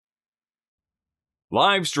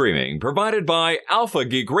Live streaming provided by Alpha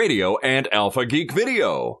Geek Radio and Alpha Geek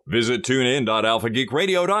Video. Visit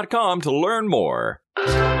tunein.alphageekradio.com to learn more.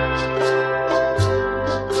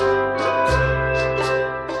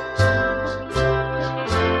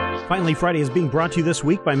 Finally Friday is being brought to you this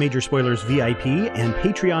week by Major Spoilers VIP and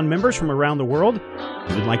Patreon members from around the world.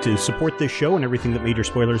 If you'd like to support this show and everything that Major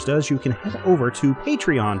Spoilers does, you can head over to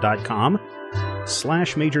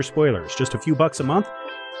patreon.com/Major Spoilers. Just a few bucks a month.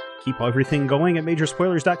 Keep everything going at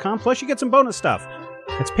majorspoilers.com, plus you get some bonus stuff.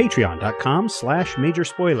 That's patreon.com/Major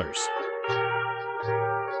Spoilers.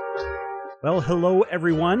 Well, hello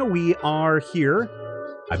everyone. We are here.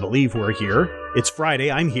 I believe we're here. It's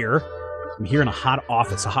Friday. I'm here. I'm here in a hot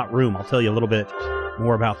office, a hot room. I'll tell you a little bit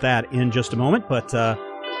more about that in just a moment, but so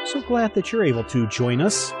glad that you're able to join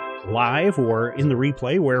us live or in the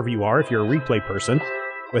replay, wherever you are, if you're a replay person,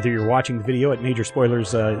 whether you're watching the video at Major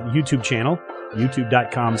Spoilers YouTube channel,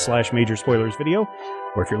 youtube.com/Major Spoilers Video,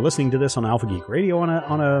 or if you're listening to this on Alpha Geek Radio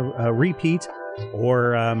on a repeat,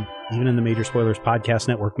 or even in the Major Spoilers Podcast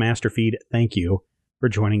Network master feed. Thank you for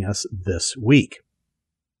joining us this week.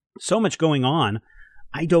 So much going on.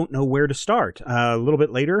 I don't know where to start. A little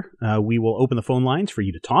bit later, we will open the phone lines for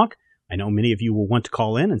you to talk. I know many of you will want to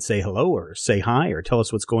call in and say hello or say hi or tell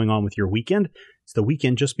us what's going on with your weekend. It's the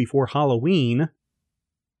weekend just before Halloween.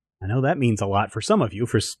 I know that means a lot for some of you.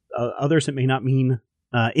 For others, it may not mean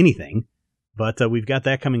anything. But we've got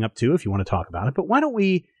that coming up, too, if you want to talk about it. But why don't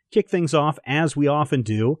we kick things off, as we often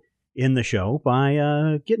do in the show,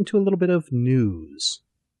 by getting to a little bit of news.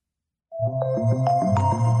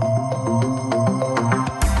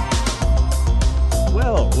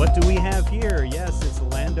 Well, what do we have here? Yes, it's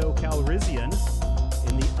Lando Calrissian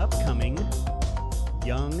in the upcoming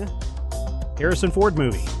young Harrison Ford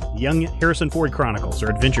movie. Young Harrison Ford Chronicles, or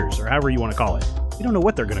Adventures, or however you want to call it. We don't know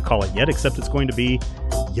what they're going to call it yet, except it's going to be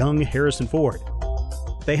Young Harrison Ford.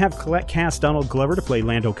 They have cast Donald Glover to play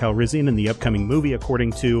Lando Calrissian in the upcoming movie,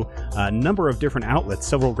 according to a number of different outlets.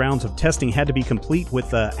 Several rounds of testing had to be complete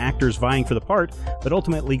with actors vying for the part, but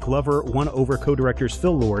ultimately Glover won over co-directors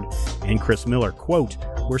Phil Lord and Chris Miller. Quote,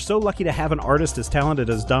 "We're so lucky to have an artist as talented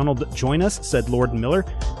as Donald join us," said Lord and Miller.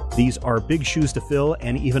 "These are big shoes to fill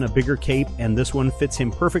and even a bigger cape, and this one fits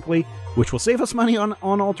him perfectly, which will save us money on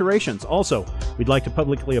alterations. Also, we'd like to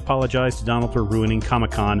publicly apologize to Donald for ruining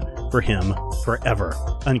Comic-Con for him forever."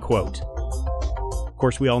 Unquote. Of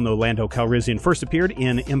course, we all know Lando Calrissian first appeared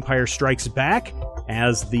in Empire Strikes Back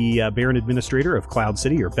as the Baron Administrator of Cloud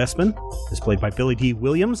City, or Bespin. Is played by Billy Dee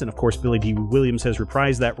Williams, and of course Billy Dee Williams has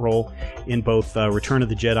reprised that role in both Return of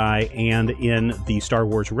the Jedi and in the Star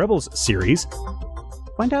Wars Rebels series.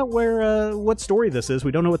 Find out what story this is.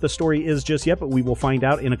 We don't know what the story is just yet, but we will find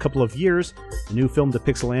out in a couple of years. The new film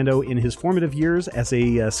depicts Lando in his formative years as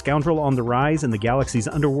a scoundrel on the rise in the galaxy's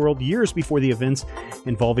underworld, years before the events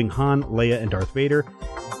involving Han, Leia, and Darth Vader,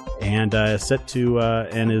 and is set to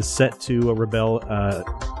rebel.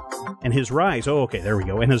 And his rise. Oh, okay, there we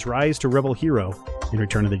go. And his rise to rebel hero in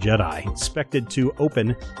Return of the Jedi, expected to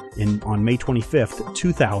open on May 25th,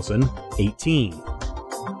 2018.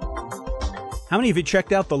 How many of you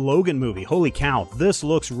checked out the Logan movie? Holy cow, this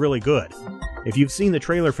looks really good. If you've seen the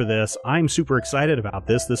trailer for this, I'm super excited about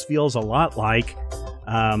this. This feels a lot like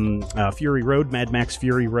Fury Road, Mad Max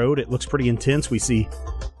Fury Road. It looks pretty intense. We see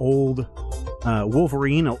old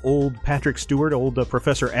Wolverine, old Patrick Stewart, old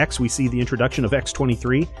Professor X. We see the introduction of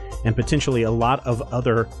X-23 and potentially a lot of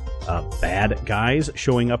other bad guys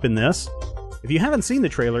showing up in this. If you haven't seen the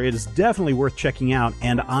trailer, it is definitely worth checking out,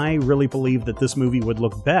 and I really believe that this movie would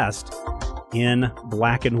look best in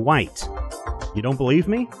black and white. You don't believe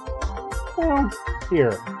me? Well,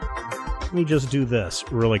 here. Let me just do this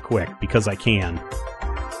really quick, because I can.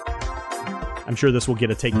 I'm sure this will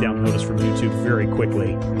get a takedown notice from YouTube very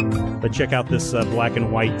quickly. But check out this black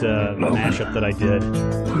and white mashup that I did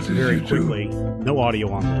very quickly. No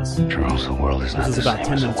audio on this. Charles, the world is not This is about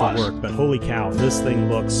 10 minutes of work, but holy cow, this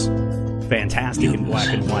thing looks fantastic in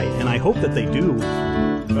black and white. And I hope that they do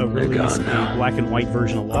release a black and white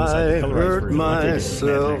version alongside the colorized version, like they did with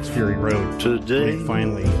Mad Max Fury Road, when it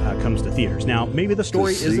finally comes to theaters. Now, maybe the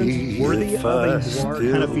story isn't worthy of a noir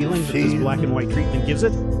kind of feeling that this black and white treatment gives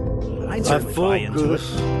it, but I'd certainly buy into it.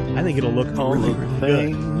 I think it'll look really,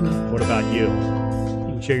 really good. What about you?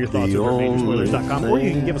 You can share your thoughts over at MajorSpoilers.com, or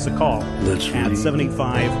you can give us a call at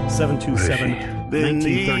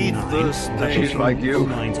 785-727-1939. She's like you.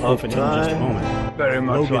 Lines open in just a moment. Very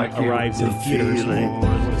much Logan like you. arrives in theaters on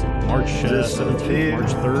March 17th,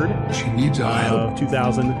 March 3rd of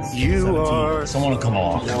 2017. You are someone come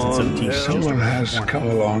along. 2017. Someone has come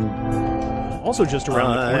along Also just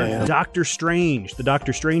around the corner, yeah. Doctor Strange. The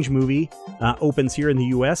Doctor Strange movie opens here in the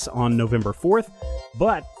U.S. on November 4th.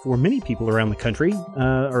 But for many people around the country,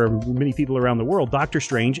 or many people around the world, Doctor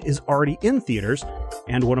Strange is already in theaters.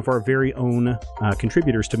 And one of our very own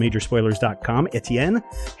contributors to Majorspoilers.com, Etienne,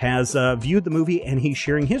 has viewed the movie, and he's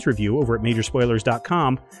sharing his review over at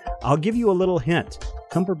Majorspoilers.com. I'll give you a little hint.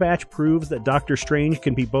 Cumberbatch proves that Doctor Strange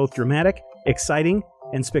can be both dramatic, exciting,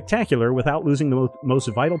 and spectacular without losing the most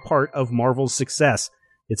vital part of Marvel's success,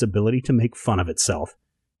 its ability to make fun of itself.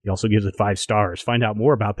 He also gives it 5 stars. Find out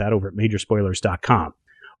more about that over at Majorspoilers.com.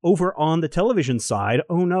 Over on the television side,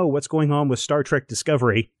 oh no, what's going on with Star Trek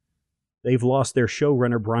Discovery? They've lost their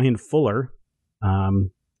showrunner, Brian Fuller.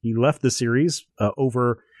 He left the series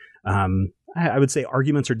over, I would say,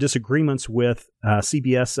 arguments or disagreements with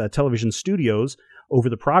CBS television studios over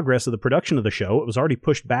the progress of the production of the show. It was already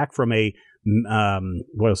pushed back from a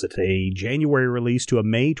January release to a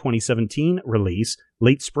May 2017 release,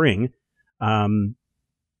 late spring.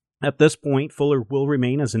 At this point, Fuller will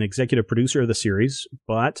remain as an executive producer of the series,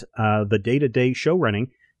 but the day-to-day show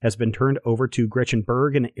running has been turned over to Gretchen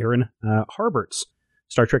Berg and Aaron Harberts.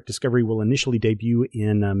 Star Trek Discovery will initially debut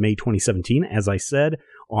in May 2017, as I said,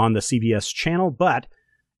 on the CBS channel, but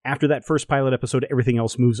after that first pilot episode, everything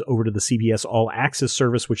else moves over to the CBS All Access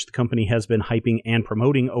service, which the company has been hyping and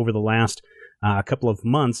promoting over the last couple of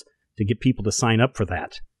months to get people to sign up for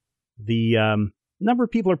that. The number of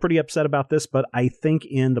people are pretty upset about this, but I think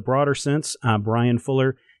in the broader sense, Brian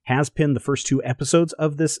Fuller has pinned the first 2 episodes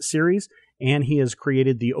of this series, and he has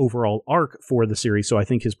created the overall arc for the series, so I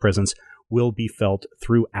think his presence will be felt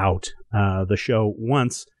throughout the show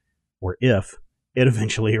once, or if, it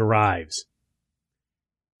eventually arrives.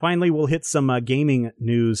 Finally, we'll hit some gaming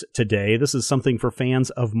news today. This is something for fans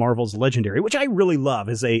of Marvel's Legendary, which I really love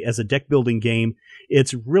as a deck-building game.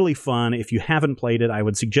 It's really fun. If you haven't played it, I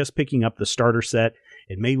would suggest picking up the starter set.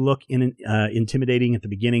 It may look intimidating at the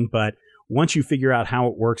beginning, but once you figure out how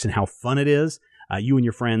it works and how fun it is, you and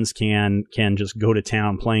your friends can just go to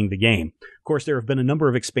town playing the game. Of course, there have been a number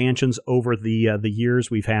of expansions over the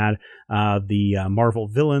years. We've had the Marvel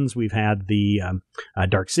Villains. We've had the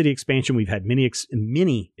Dark City expansion. We've had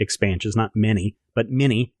mini expansions, not many, but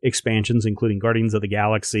mini expansions, including Guardians of the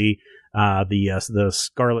Galaxy, the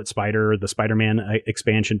Scarlet Spider, the Spider-Man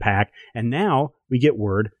expansion pack. And now we get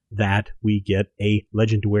word that we get a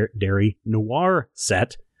Legendary Noir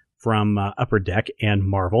set from Upper Deck and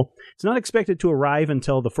Marvel. It's not expected to arrive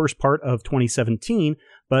until the first part of 2017,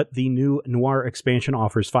 but the new Noir expansion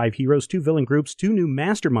offers 5 heroes, 2 villain groups, 2 new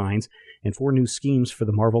masterminds, and 4 new schemes for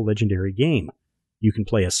the Marvel Legendary game. You can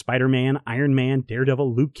play as Spider-Man, Iron Man,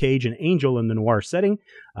 Daredevil, Luke Cage, and Angel in the Noir setting.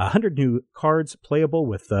 100 new cards playable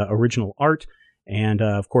with original art, and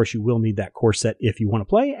of course you will need that core set if you want to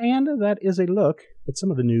play, and that is a look at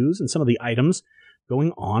some of the news and some of the items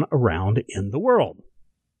going on around in the world.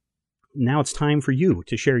 Now it's time for you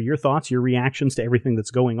to share your thoughts, your reactions to everything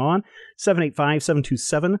that's going on.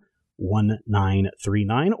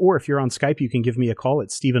 785-727-1939. Or if you're on Skype, you can give me a call at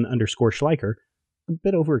Steven_Schleicher. A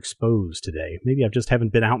bit overexposed today. Maybe I just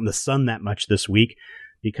haven't been out in the sun that much this week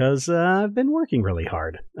because I've been working really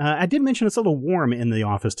hard. I did mention it's a little warm in the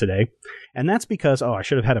office today, and that's because, I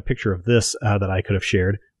should have had a picture of this that I could have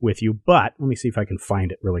shared with you, but let me see if I can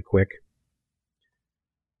find it really quick.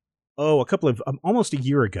 Almost a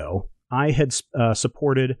year ago, I had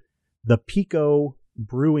supported the Pico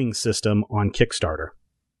brewing system on Kickstarter,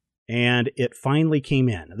 and it finally came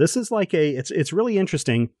in. This is like it's really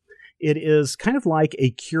interesting. It is kind of like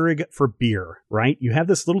a Keurig for beer, right? You have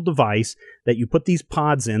this little device that you put these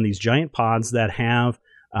pods in, these giant pods that have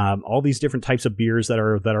all these different types of beers that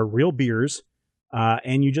are real beers,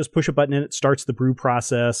 and you just push a button and it starts the brew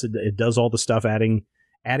process. It does all the stuff, adding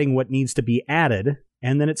what needs to be added,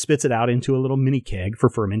 and then it spits it out into a little mini keg for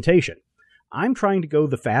fermentation. I'm trying to go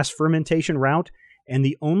the fast fermentation route, and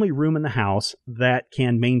the only room in the house that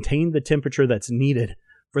can maintain the temperature that's needed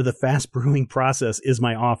for the fast brewing process is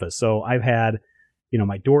my office. So I've had,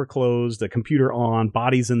 my door closed, the computer on,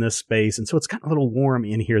 bodies in this space, and so it's gotten a little warm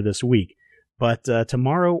in here this week. But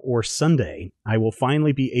tomorrow or Sunday, I will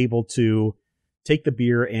finally be able to take the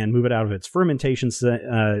beer and move it out of its fermentation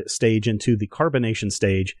stage into the carbonation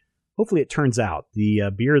stage. Hopefully it turns out. The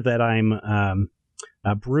beer that I'm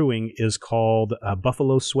brewing is called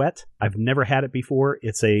Buffalo Sweat. I've never had it before.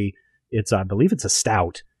 I believe it's a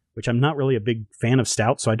stout, which I'm not really a big fan of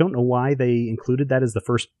stout, so I don't know why they included that as the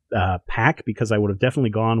first pack, because I would have definitely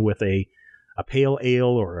gone with a pale ale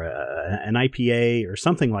or an IPA or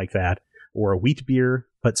something like that, or a wheat beer,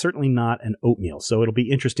 but certainly not an oatmeal. So it'll be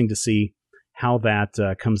interesting to see how that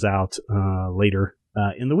comes out later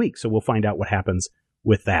in the week. So we'll find out what happens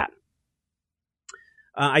with that.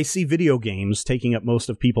 I see video games taking up most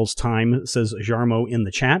of people's time, says Jarmo in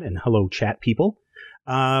the chat, and hello, chat people.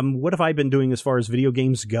 What have I been doing as far as video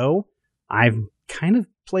games go? I've kind of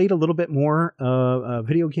played a little bit more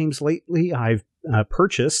video games lately. I've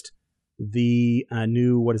purchased the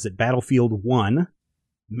new, Battlefield 1,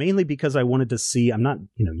 mainly because I wanted to see, I'm not,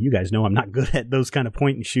 you guys know I'm not good at those kind of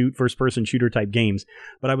point and shoot, first person shooter type games,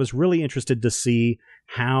 but I was really interested to see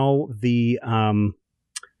how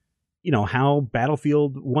how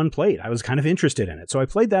Battlefield 1 played. I was kind of interested in it. So I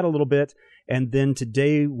played that a little bit. And then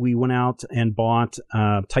today we went out and bought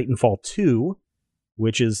Titanfall 2,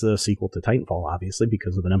 which is the sequel to Titanfall, obviously,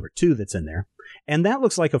 because of the number 2 that's in there. And that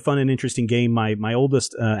looks like a fun and interesting game. My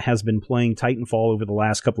oldest has been playing Titanfall over the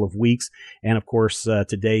last couple of weeks. And of course,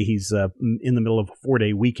 today he's in the middle of a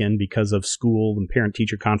 4-day weekend because of school and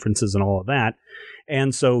parent-teacher conferences and all of that.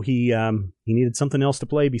 And so he needed something else to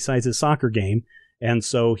play besides his soccer game. And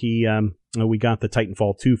so we got the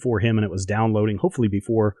Titanfall 2 for him, and it was downloading hopefully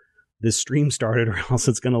before this stream started, or else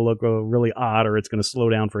it's going to look really odd, or it's going to slow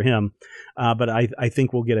down for him. But I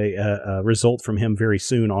think we'll get a result from him very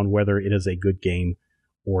soon on whether it is a good game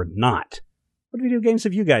or not. What video games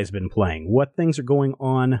have you guys been playing? What things are going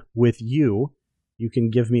on with you? You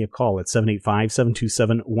can give me a call at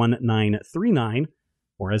 785-727-1939,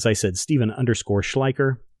 or as I said,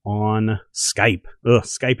 Steven_Schleicher on Skype.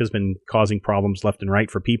 Skype has been causing problems left and right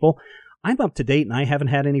for people. I'm up to date and I haven't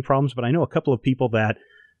had any problems, but I know a couple of people that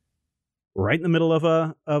right in the middle of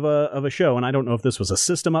a show, and I don't know if this was a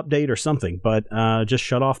system update or something, but just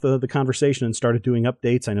shut off the conversation and started doing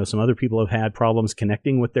updates. I know some other people have had problems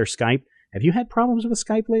connecting with their Skype. Have you had problems with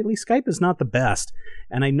Skype lately? Skype is not the best,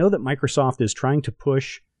 and I know that Microsoft is trying to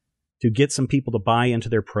push to get some people to buy into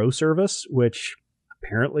their Pro service, which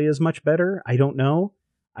apparently is much better. I don't know.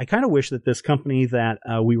 I kind of wish that this company that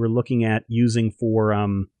we were looking at using for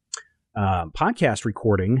podcast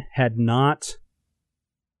recording had not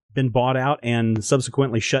been bought out and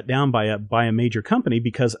subsequently shut down by a major company,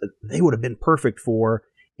 because they would have been perfect for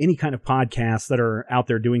any kind of podcasts that are out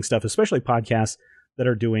there doing stuff, especially podcasts that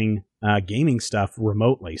are doing gaming stuff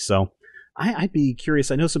remotely. So I'd be curious.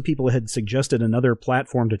 I know some people had suggested another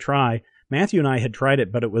platform to try. Matthew and I had tried it,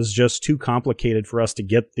 but it was just too complicated for us to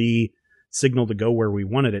get the signal to go where we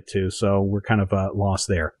wanted it to, so we're kind of lost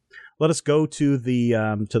there. Let us go to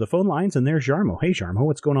the phone lines, and there's Jarmo. Hey, Jarmo,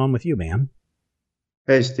 what's going on with you, man?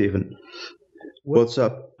 Hey, Stephen. What's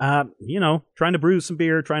up? Trying to brew some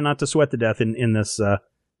beer, trying not to sweat to death in this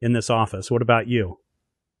office. What about you?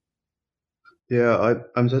 Yeah,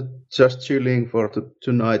 I'm just chilling for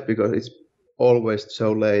tonight because it's always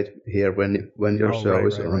so late here when your show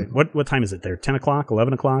is on. Right. What time is it there? 10 o'clock?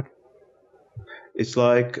 11 o'clock? It's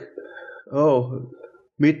like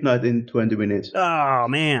midnight in 20 minutes. Oh,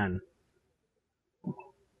 man.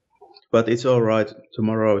 But it's all right.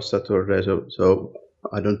 Tomorrow is Saturday, so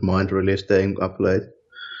I don't mind really staying up late.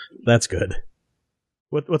 That's good.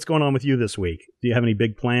 What's going on with you this week? Do you have any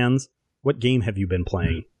big plans? What game have you been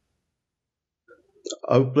playing?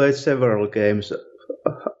 I've played several games.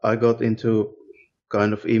 I got into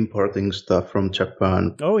kind of importing stuff from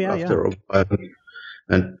Japan. Oh, yeah, after a while.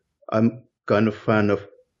 And I'm kind of fan of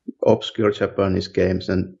obscure Japanese games,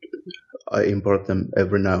 and I import them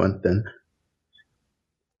every now and then.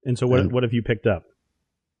 And so what have you picked up?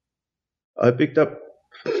 I picked up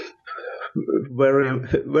very,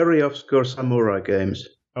 very obscure samurai games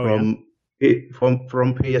from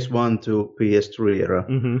PS1 to PS3 era.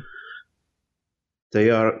 Mm-hmm. They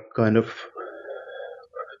are kind of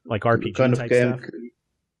like RPG kind type of game,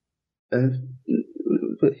 stuff?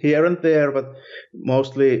 Here and there, but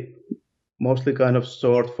mostly kind of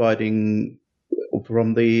sword fighting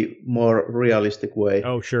from the more realistic way.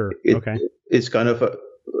 Oh, sure. Okay. It's kind of a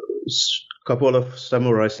couple of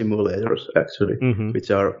samurai simulators, actually, mm-hmm. which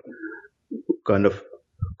are kind of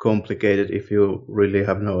complicated if you really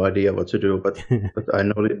have no idea what to do. But I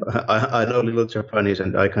know little Japanese,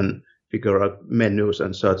 and I can figure out menus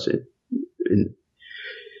and such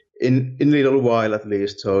in a little while at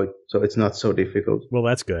least. So it's not so difficult. Well,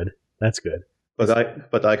 that's good. That's good.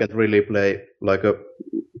 But I can't really play like a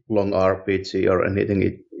long RPG or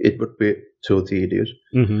anything. It would be too tedious.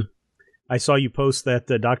 Mm-hmm. I saw you post that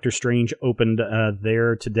Doctor Strange opened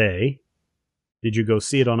there today. Did you go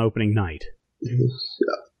see it on opening night?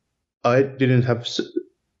 I didn't have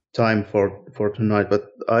time for tonight, but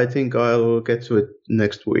I think I'll get to it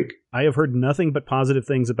next week. I have heard nothing but positive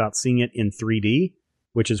things about seeing it in 3D,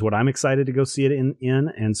 which is what I'm excited to go see it in.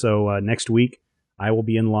 And so next week, I will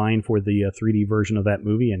be in line for the 3D version of that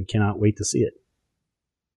movie and cannot wait to see it.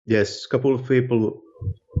 Yes, a couple of people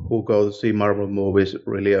who go to see Marvel movies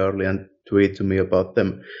really early and tweet to me about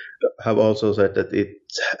them have also said that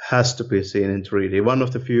has to be seen in 3D. One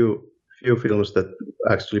of the few films that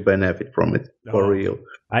actually benefit from it for real.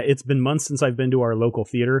 It's been months since I've been to our local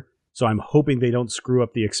theater, so I'm hoping they don't screw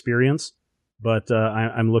up the experience. But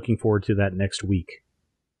I'm looking forward to that next week.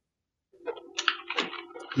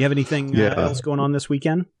 You have anything else going on this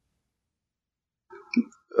weekend?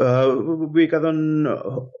 We got an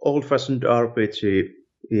old-fashioned RPG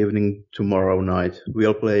evening tomorrow night. We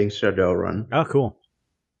are playing Shadowrun. Oh, cool.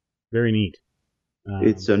 Very neat.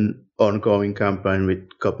 It's an ongoing campaign with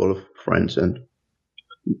a couple of friends, and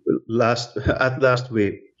at last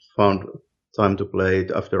we found time to play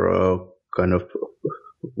it after a kind of,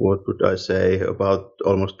 what would I say, about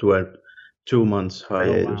almost 2 months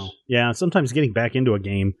hiatus. Oh, wow. Yeah, sometimes getting back into a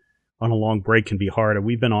game on a long break can be hard.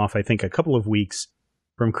 We've been off, I think, a couple of weeks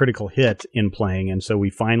from Critical Hit in playing, and so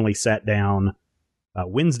we finally sat down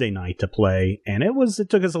Wednesday night to play, and it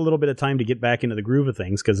took us a little bit of time to get back into the groove of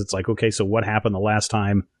things, because it's like, okay, so what happened the last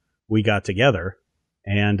time we got together?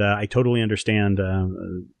 And I totally understand,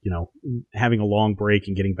 having a long break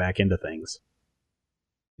and getting back into things.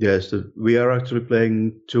 Yes, we are actually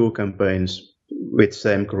playing 2 campaigns with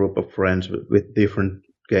same group of friends with different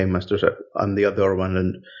game masters on the other one,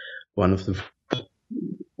 and one of them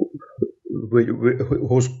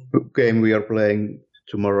whose game we are playing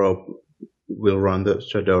tomorrow will run the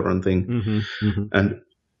Shadowrun thing, and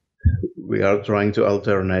we are trying to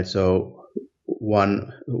alternate. So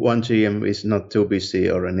one GM is not too busy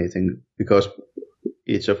or anything, because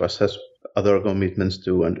each of us has other commitments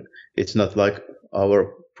too, and it's not like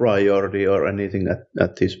our priority or anything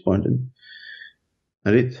at this point.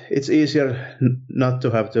 And it's easier not to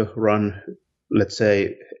have to run, let's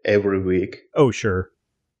say, every week. Oh, sure.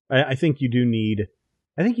 I think you do need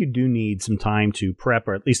some time to prep,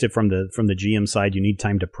 or at least from the GM side, you need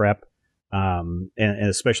time to prep, and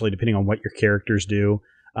especially depending on what your characters do.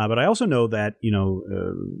 But I also know that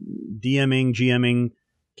DMing, GMing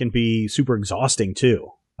can be super exhausting too.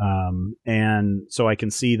 And so I can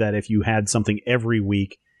see that if you had something every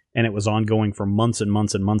week and it was ongoing for months and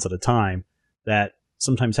months and months at a time, that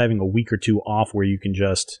sometimes having a week or 2 off where you can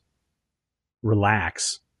just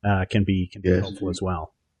relax can be helpful as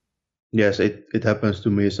well. Yes, it happens to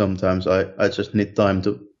me sometimes. I just need time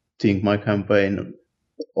to think my campaign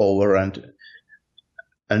over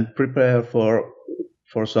and prepare for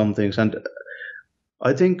some things. And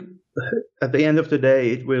I think at the end of the day,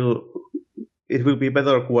 it will be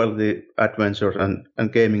better quality adventures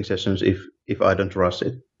and gaming sessions if I don't rush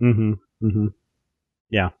it.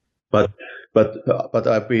 Yeah. But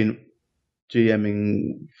I've been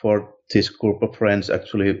GMing for this group of friends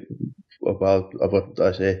actually about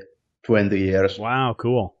I say 20 years. Wow,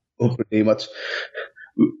 cool. Pretty much.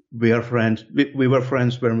 We are friends. We were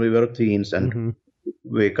friends when we were teens, and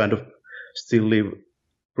we kind of still live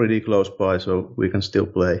pretty close by, so we can still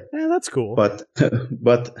play. Yeah, that's cool. But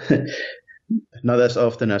not as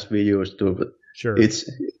often as we used to. But sure, it's.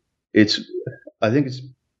 I think it's a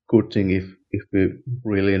good thing if we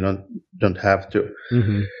really don't have to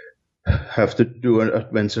do an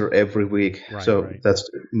adventure every week. Right, so right. That's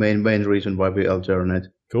the main reason why we alternate.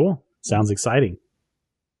 Cool. Sounds exciting.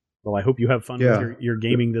 Well, I hope you have fun with your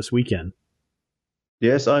gaming this weekend.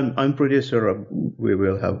 Yes, I'm pretty sure we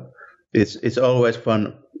will have. It's always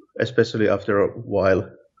fun, especially after a while.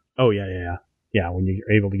 Oh yeah. When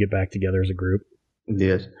you're able to get back together as a group.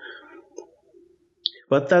 Yes.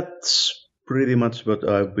 But that's pretty much what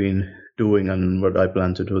I've been doing and what I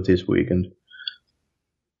plan to do this weekend.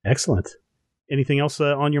 Excellent. Anything else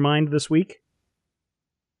on your mind this week?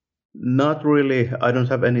 Not really. I don't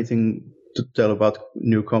have anything to tell about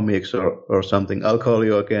new comics or something. I'll call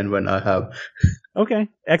you again when I have. Okay,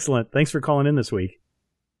 excellent. Thanks for calling in this week.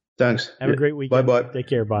 Thanks. Have a great weekend. Bye-bye. Take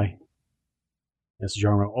care. Bye. That's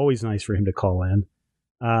Jarmo. Always nice for him to call in.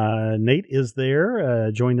 Nate is there,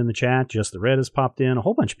 joined in the chat. Just the Red has popped in. A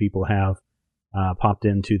whole bunch of people have popped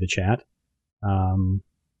into the chat.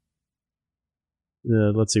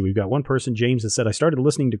 Let's see. We've got one person, James, that said, I started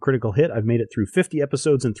listening to Critical Hit. I've made it through 50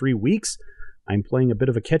 episodes in 3 weeks. I'm playing a bit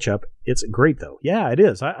of a catch-up. It's great, though. Yeah, it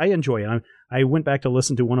is. I enjoy it. I went back to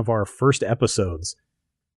listen to one of our first episodes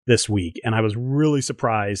this week, and I was really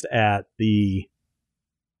surprised at the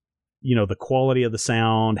quality of the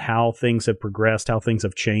sound, how things have progressed, how things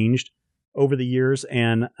have changed over the years.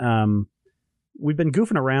 And we've been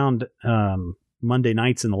goofing around Monday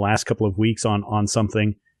nights in the last couple of weeks on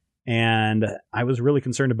something, and I was really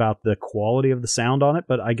concerned about the quality of the sound on it,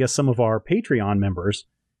 but I guess some of our Patreon members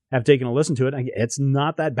have taken a listen to it. It's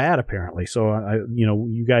not that bad, apparently. So,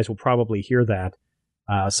 you guys will probably hear that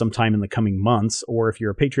sometime in the coming months, or if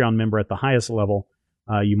you're a Patreon member at the highest level,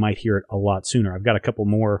 you might hear it a lot sooner. I've got a couple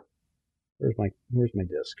more Where's my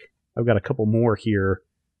disc? I've got a couple more here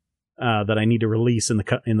that I need to release in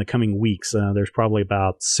the coming weeks. There's probably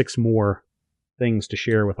about 6 more things to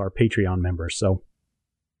share with our Patreon members. So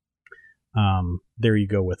there you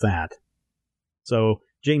go with that. So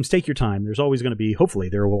James, take your time. There's always going to be, hopefully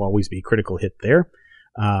there will always be Critical Hit there.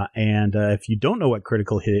 And if you don't know what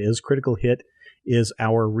Critical Hit is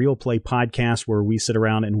our real play podcast where we sit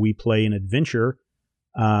around and we play an adventure.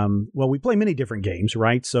 We play many different games,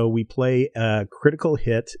 right? So we play Critical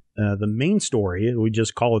Hit. The main story, we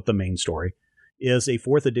just call it the main story, is a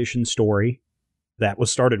 4th edition story that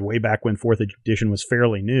was started way back when 4th edition was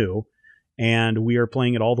fairly new. And we are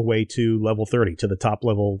playing it all the way to level 30, to the top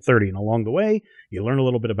level 30. And along the way, you learn a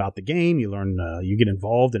little bit about the game. You learn, you get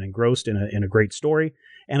involved and engrossed in a great story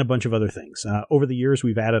and a bunch of other things. Over the years,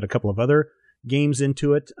 we've added a couple of other games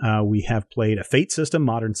into it. We have played a Fate system,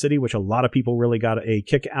 Modern City, which a lot of people really got a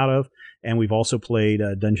kick out of. And we've also played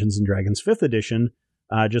Dungeons & Dragons 5th edition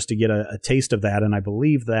just to get a taste of that. And I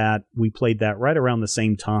believe that we played that right around the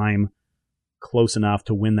same time, close enough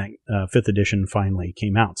to when that 5th edition finally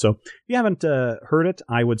came out. So if you haven't heard it,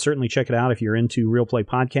 I would certainly check it out. If you're into Real Play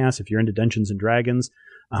podcasts, if you're into Dungeons & Dragons,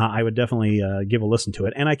 I would definitely give a listen to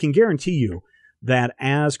it. And I can guarantee you that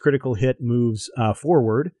as Critical Hit moves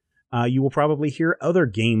forward, you will probably hear other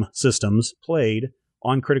game systems played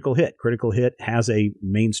on Critical Hit. Critical Hit has a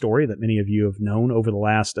main story that many of you have known over the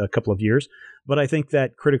last couple of years, but I think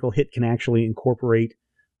that Critical Hit can actually incorporate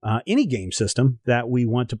any game system that we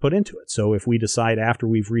want to put into it. So if we decide after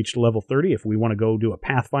we've reached level 30, if we want to go do a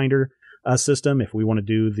Pathfinder system, if we want to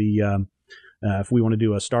do if we want to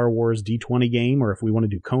do a Star Wars D20 game, or if we want to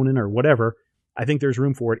do Conan or whatever, I think there's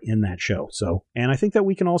room for it in that show. So, and I think that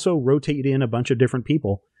we can also rotate in a bunch of different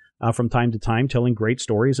people from time to time, telling great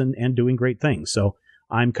stories and doing great things. So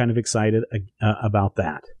I'm kind of excited about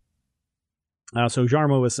that. So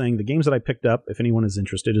Jarmo was saying the games that I picked up, if anyone is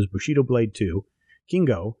interested, is Bushido Blade 2,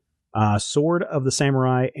 Kingo, Sword of the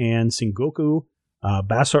Samurai, and Sengoku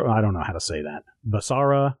Basara. I don't know how to say that.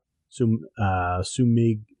 Basara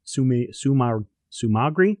Sumiragi.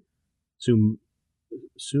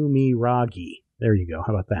 There you go.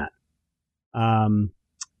 How about that?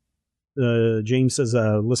 James says,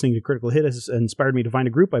 listening to Critical Hit has inspired me to find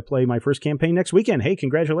a group. I play my first campaign next weekend. Hey,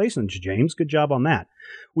 congratulations, James. Good job on that.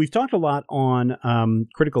 We've talked a lot on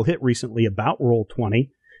Critical Hit recently about Roll20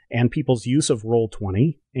 and people's use of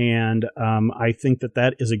Roll20. And I think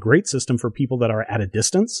that is a great system for people that are at a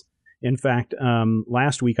distance. In fact,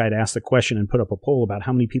 last week I'd asked the question and put up a poll about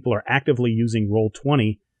how many people are actively using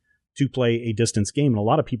Roll20 to play a distance game. And a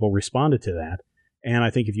lot of people responded to that. And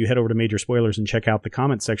I think if you head over to Major Spoilers and check out the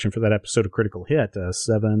comment section for that episode of Critical Hit,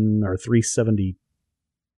 370,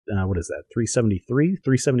 what is that, 373,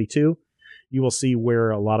 372, you will see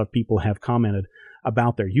where a lot of people have commented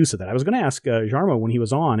about their use of that. I was going to ask Jarmo when he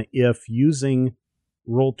was on if using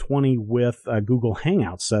Roll20 with Google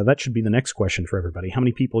Hangouts, that should be the next question for everybody. How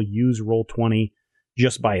many people use Roll20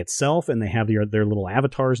 just by itself and they have their little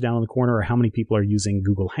avatars down in the corner, or how many people are using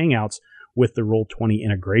Google Hangouts with the Roll20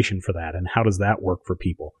 integration for that, and how does that work for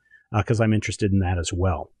people? Because I'm interested in that as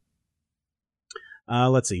well.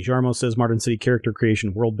 Let's see. Jarmo says Modern City character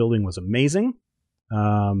creation world building was amazing.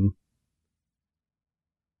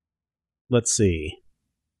 Let's see.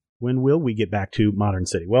 When will we get back to Modern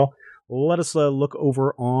City? Well, let us look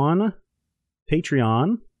over on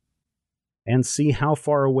Patreon and see how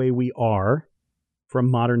far away we are from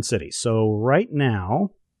Modern City. So right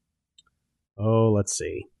now, let's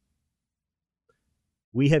see.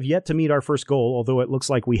 We have yet to meet our first goal, although it looks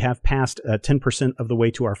like we have passed 10% of the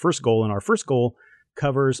way to our first goal, and our first goal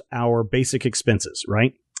covers our basic expenses,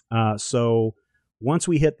 right? So once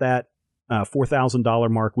we hit that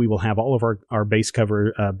 $4,000 mark, we will have all of our base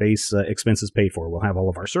expenses paid for. We'll have all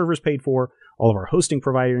of our servers paid for, all of our hosting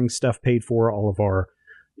providing stuff paid for, all of our,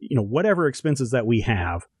 whatever expenses that we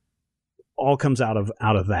have, all comes out of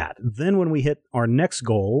that. Then when we hit our next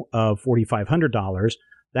goal of $4,500,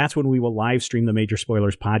 that's when we will live stream the Major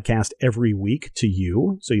Spoilers podcast every week to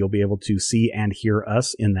you. So you'll be able to see and hear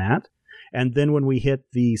us in that. And then when we hit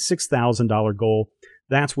the $6,000 goal,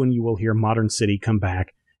 that's when you will hear Modern City come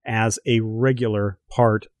back as a regular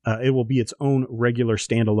part. It will be its own regular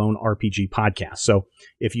standalone RPG podcast. So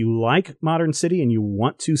if you like Modern City and you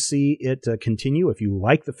want to see it continue, if you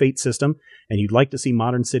like the Fate system and you'd like to see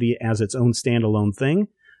Modern City as its own standalone thing,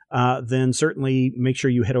 then certainly make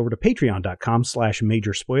sure you head over to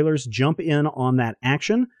patreon.com/Major Spoilers, jump in on that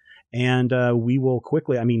action, and we will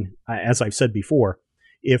quickly, as I've said before,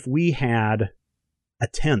 if we had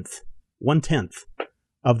 1/10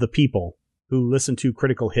 of the people who listen to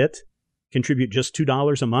Critical Hit contribute just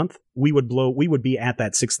 $2 a month, we would be at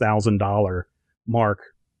that $6,000 mark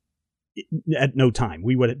at no time.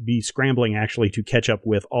 We would be scrambling actually to catch up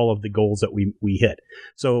with all of the goals that we hit.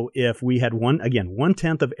 So if we had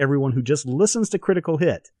 1/10 of everyone who just listens to Critical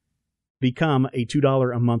Hit become a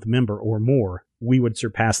 $2 a month member or more, we would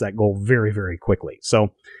surpass that goal very, very quickly.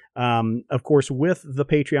 So, of course, with the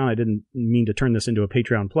Patreon, I didn't mean to turn this into a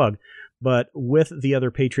Patreon plug, but with the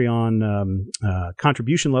other Patreon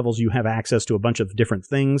contribution levels, you have access to a bunch of different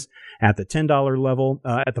things. At the $10 level,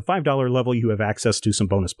 at the $5 level, you have access to some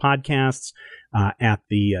bonus podcasts. At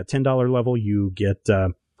the $10 level, you get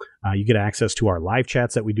access to our live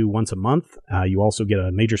chats that we do once a month. You also get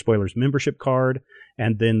a Major Spoilers membership card,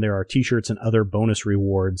 and then there are T-shirts and other bonus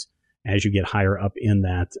rewards as you get higher up in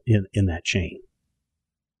that chain.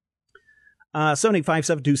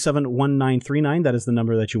 785-727-1939. That is the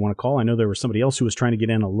number that you want to call. I know there was somebody else who was trying to get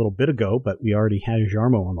in a little bit ago, but we already had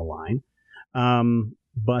Jarmo on the line.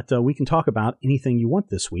 But we can talk about anything you want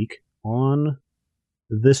this week on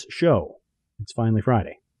this show. It's finally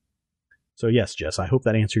Friday. So yes, Jess, I hope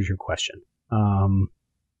that answers your question.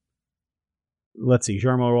 Let's see.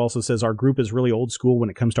 Jarmo also says, our group is really old school when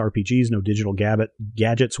it comes to RPGs. No digital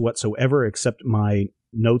gadgets whatsoever, except my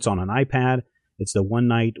notes on an iPad. It's the one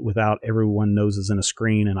night without everyone noses in a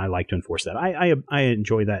screen, and I like to enforce that. I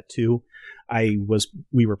enjoy that too.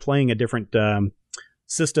 We were playing a different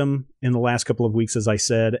system in the last couple of weeks, as I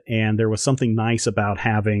said, and there was something nice about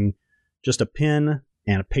having just a pen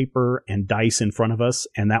and a paper and dice in front of us,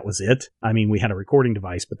 and that was it. I mean, we had a recording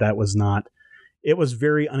device, but that was not. It was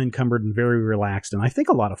very unencumbered and very relaxed, and I think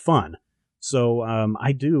a lot of fun. So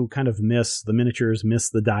I do kind of miss the miniatures, miss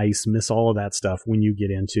the dice, miss all of that stuff when you get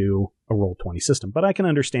into a Roll20 system. But I can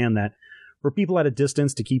understand that for people at a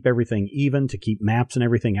distance, to keep everything even, to keep maps and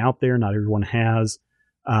everything out there, not everyone has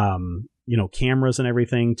cameras and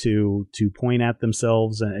everything to point at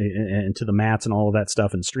themselves and to the mats and all of that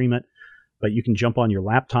stuff and stream it. But you can jump on your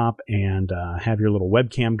laptop and have your little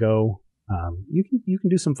webcam go. You can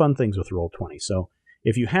do some fun things with Roll20. So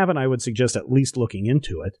if you haven't, I would suggest at least looking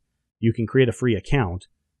into it. You can create a free account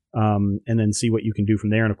and then see what you can do from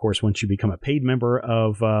there. And of course, once you become a paid member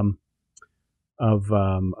of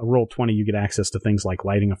Roll20, you get access to things like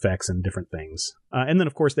lighting effects and different things. And then,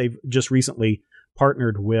 of course, they've just recently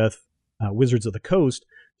partnered with Wizards of the Coast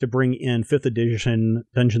to bring in 5th edition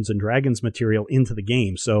Dungeons and Dragons material into the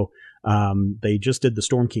game. So they just did the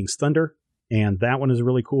Storm King's Thunder, and that one is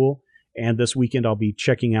really cool. And this weekend, I'll be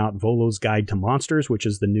checking out Volo's Guide to Monsters, which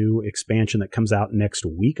is the new expansion that comes out next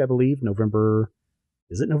week, I believe.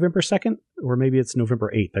 Is it November 2nd? Or maybe it's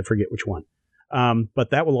November 8th. I forget which one. But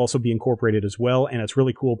that will also be incorporated as well. And it's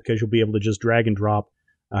really cool because you'll be able to just drag and drop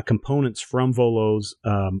components from Volo's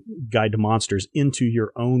Guide to Monsters into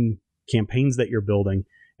your own campaigns that you're building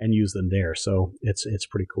and use them there. So it's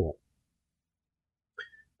pretty cool.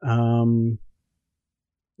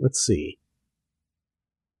 Let's see.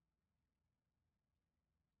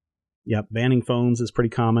 Yep, banning phones is pretty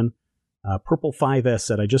common. Purple 5S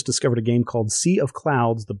said, I just discovered a game called Sea of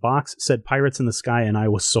Clouds. The box said Pirates in the Sky, and I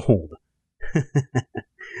was sold.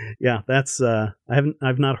 Yeah, that's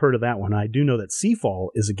I've not heard of that one. I do know that Seafall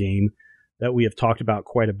is a game that we have talked about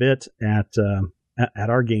quite a bit at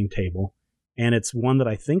our game table, and it's one that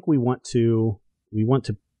I think we want to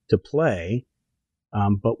play,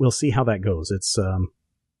 but we'll see how that goes. It's now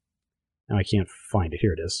I can't find it.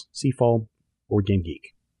 Here it is. Seafall, Board Game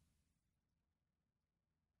Geek.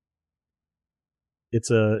 It's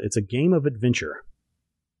a game of adventure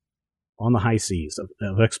on the high seas,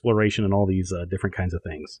 of exploration and all these different kinds of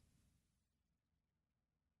things.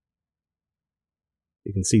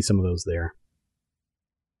 You can see some of those there.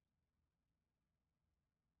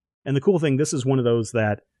 And the cool thing, this is one of those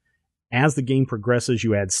that as the game progresses,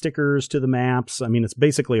 you add stickers to the maps. I mean, it's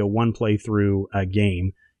basically a one playthrough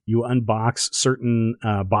game. You unbox certain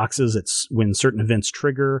boxes. It's when certain events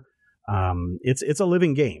trigger. It's a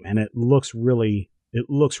living game, and it looks really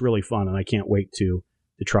fun, and I can't wait to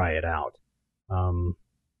try it out.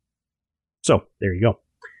 So there you go.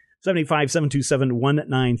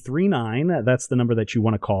 785-727-1939. That's the number that you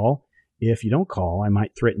want to call. If you don't call, I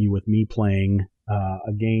might threaten you with me playing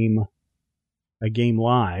a game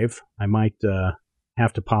live. I might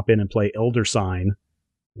have to pop in and play Elder Sign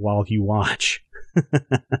while you watch.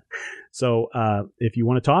 So if you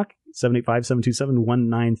want to talk,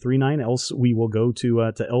 785-727-1939. Else we will go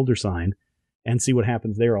to Elder Sign and see what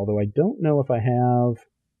happens there. Although I don't know if I have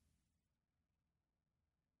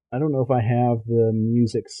the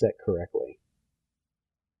music set correctly.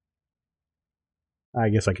 I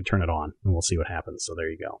guess I could turn it on and we'll see what happens. So there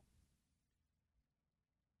you go.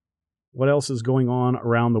 what else is going on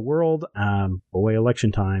around the world? Boy,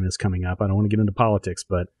 election time is coming up. I don't want to get into politics,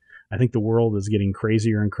 but I think the world is getting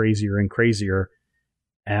crazier and crazier and crazier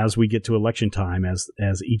as we get to election time, as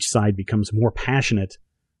each side becomes more passionate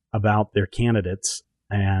about their candidates,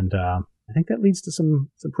 and I think that leads to some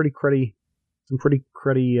pretty cruddy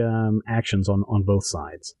actions on both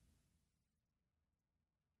sides.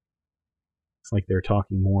 It's like they're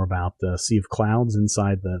talking more about the sea of clouds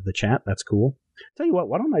inside the chat. That's cool. Tell you what,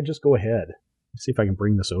 why don't I just go ahead? Let's see if I can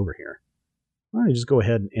bring this over here. Why don't I just go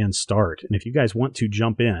ahead and start? And if you guys want to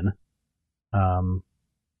jump in,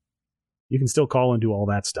 you can still call and do all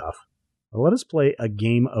that stuff. But let us play a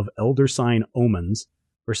game of Elder Sign Omens.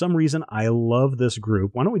 For some reason, I love this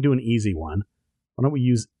group. Why don't we do an easy one? Why don't we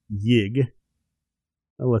use Yig?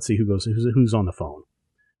 Oh, let's see who's on the phone.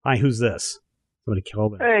 Hi, who's this? Somebody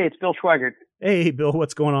called in. Hey, it's Bill Schweigert. Hey, Bill,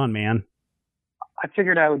 what's going on, man? I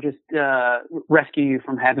figured I would just rescue you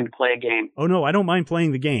from having to play a game. Oh, no, I don't mind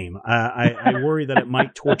playing the game. I worry that it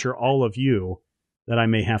might torture all of you, that I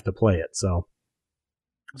may have to play it. So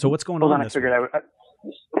what's going on this week?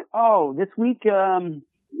 This week,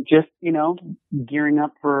 just, gearing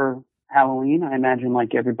up for Halloween. I imagine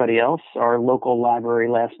like everybody else, our local library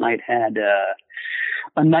last night had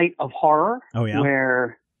a night of horror. Oh, yeah?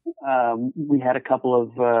 Where we had a couple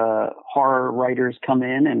of horror writers come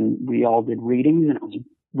in and we all did readings, and it was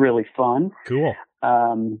really fun. Cool.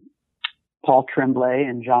 Paul Tremblay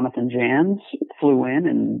and Jonathan Jans flew in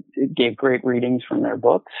and gave great readings from their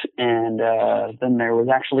books. And then there was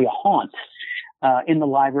actually a haunt in the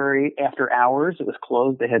library after hours. It was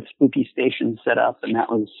closed. They had spooky stations set up, and that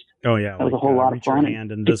was a whole lot of fun. Reach your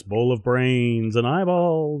hand in this bowl of brains and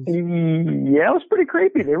eyeballs. Yeah, it was pretty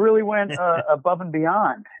creepy. They really went above and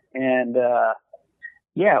beyond, and it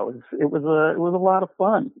was a lot of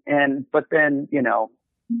fun. But then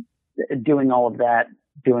doing all of that,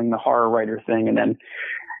 doing the horror writer thing, and then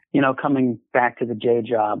coming back to the J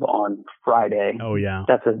job on Friday. Oh, yeah.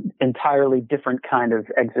 That's an entirely different kind of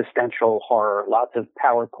existential horror. Lots of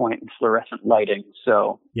PowerPoint and fluorescent lighting.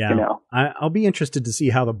 So, yeah, I'll be interested to see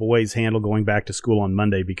how the boys handle going back to school on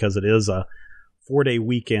Monday, because it is a 4-day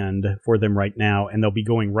weekend for them right now, and they'll be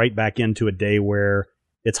going right back into a day where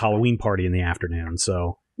it's Halloween party in the afternoon.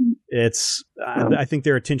 So I think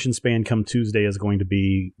their attention span come Tuesday is going to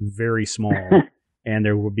be very small. And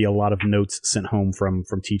there will be a lot of notes sent home from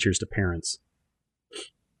teachers to parents.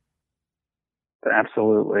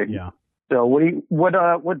 Absolutely. Yeah. So what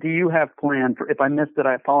do you have planned for? If I missed it,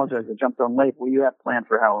 I apologize. I jumped on late. What do you have planned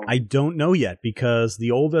for Halloween? I don't know yet, because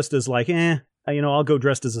the oldest is like, I'll go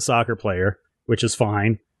dressed as a soccer player, which is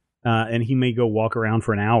fine. And he may go walk around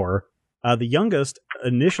for an hour. The youngest,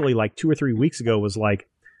 initially, like 2 or 3 weeks ago, was like,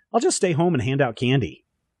 I'll just stay home and hand out candy.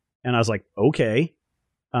 And I was like, okay.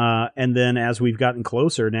 And then as we've gotten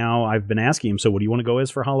closer, now I've been asking him, so what do you want to go as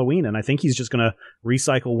for Halloween? And I think he's just going to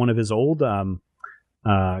recycle one of his old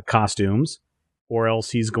costumes, or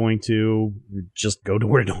else he's going to just go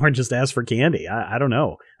door to door and just ask for candy. I don't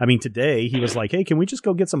know. I mean, today he was like, hey, can we just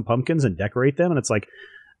go get some pumpkins and decorate them? And it's like,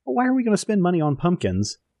 why are we going to spend money on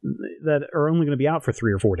pumpkins that are only going to be out for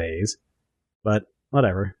 3 or 4 days? But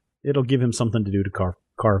whatever. It'll give him something to do to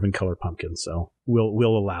carve and color pumpkins. So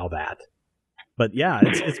we'll allow that. But yeah,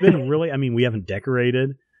 it's been really, we haven't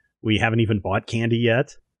decorated. We haven't even bought candy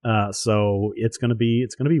yet. So it's going to be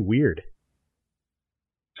weird.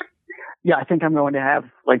 Yeah, I think I'm going to have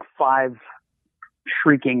like 5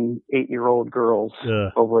 shrieking 8-year-old girls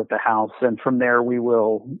over at the house. And from there we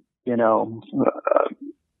will,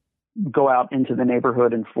 go out into the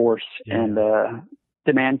neighborhood in force and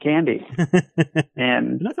demand candy.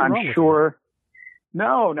 And I'm sure,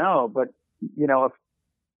 but if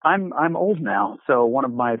I'm old now, so one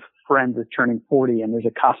of my friends is turning 40, and there's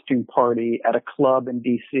a costume party at a club in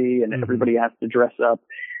DC, and everybody has to dress up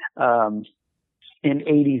in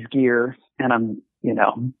 80s gear, and I'm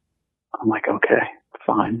like, okay,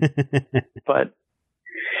 fine, but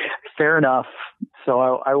fair enough. So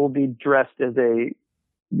I will be dressed as a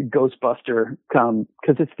Ghostbuster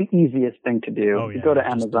because it's the easiest thing to do. Oh, yeah, you go to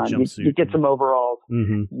Amazon, you get some overalls,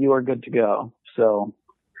 you are good to go. So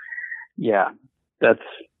yeah, that's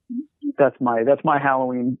my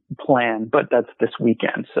Halloween plan, but that's this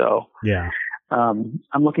weekend. So yeah, I'm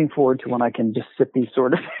looking forward to when I can just sit these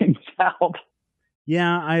sort of things out.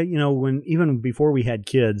 Yeah, when even before we had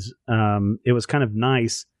kids, it was kind of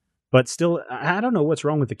nice, but still, I don't know what's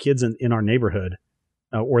wrong with the kids in our neighborhood,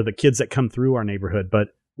 or the kids that come through our neighborhood, but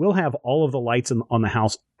we'll have all of the lights on the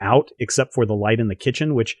house out except for the light in the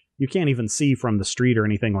kitchen, which you can't even see from the street or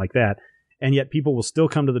anything like that. And yet people will still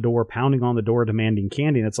come to the door, pounding on the door, demanding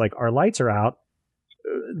candy. And it's like, our lights are out.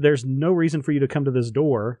 There's no reason for you to come to this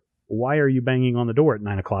door why are you banging on the door at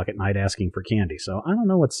 9 o'clock at night asking for candy? So I don't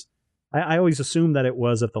know what's. I always assume that it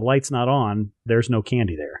was if the light's not on, there's no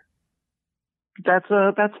candy there. That's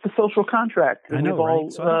the social contract that we've all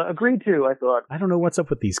agreed to. I thought. I don't know what's up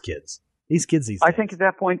with these kids. These kids these days. I think at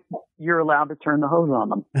that point you're allowed to turn the hose on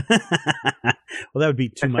them. Well, that would be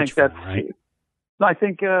too much fun, right? I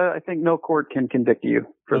think no court can convict you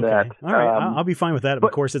for that. All right, I'll be fine with that. But,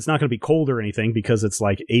 of course, it's not going to be cold or anything because it's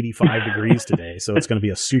like 85 degrees today, so it's going to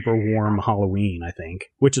be a super warm Halloween, I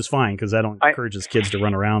think, which is fine because that encourages kids to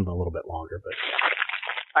run around a little bit longer. But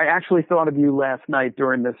I actually thought of you last night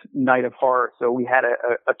during this night of horror. So we had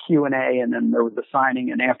a Q&A, and then there was a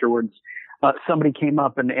signing, and afterwards somebody came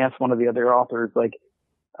up and asked one of the other authors, like,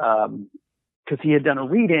 because he had done a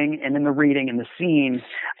reading, and in the reading, in the scene,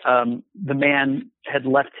 the man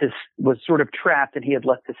was sort of trapped, and he had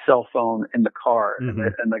left his cell phone in the car. Mm-hmm.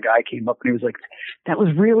 And the guy came up and he was like, that was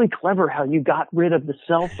really clever how you got rid of the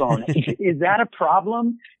cell phone. Is that a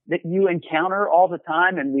problem that you encounter all the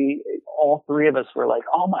time? And all three of us were like,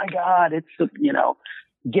 oh my God, it's,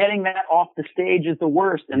 getting that off the stage is the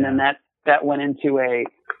worst. And then that went into a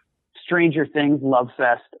Stranger Things love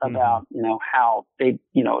fest about, how they,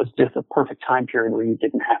 it's just a perfect time period where you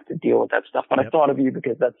didn't have to deal with that stuff. But I thought of you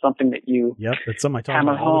because that's something that you that's something I talk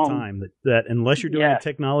about all the time. That unless you're doing a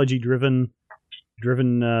technology driven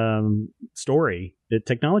story,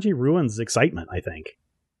 technology ruins excitement, I think.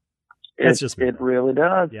 It really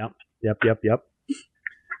does. Yep.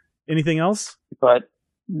 Anything else? But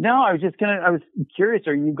no, I was curious.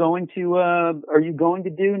 Are you going to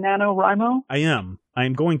do NaNoWriMo? I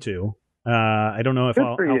am going to. I don't know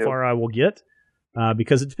how far I will get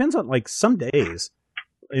because it depends on, like, some days.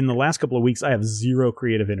 In the last couple of weeks, I have zero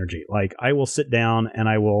creative energy. Like, I will sit down and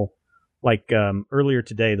I will, like, earlier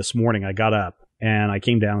today, this morning, I got up and I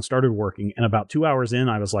came down, started working, and about 2 hours in,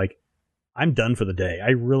 I was like, I'm done for the day.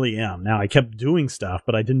 I really am. Now, I kept doing stuff,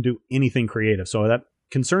 but I didn't do anything creative. So that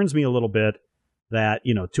concerns me a little bit that,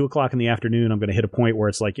 2 o'clock in the afternoon, I'm going to hit a point where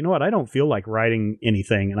it's like, you know what? I don't feel like writing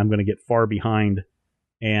anything, and I'm going to get far behind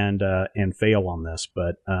and fail on this.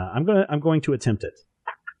 But I'm going to attempt it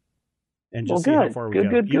and just see how far we go.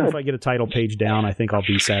 Even if I get a title page down, I think I'll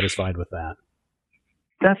be satisfied with that.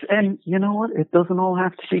 And you know what? It doesn't all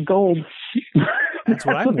have to be gold. That's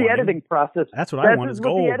what the editing process. That's what I want is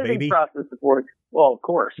gold, the editing baby. Process is for. Well, of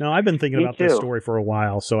course. No, I've been thinking about this story for a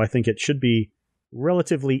while, so I think it should be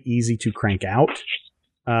relatively easy to crank out.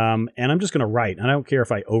 And I'm just going to write. I don't care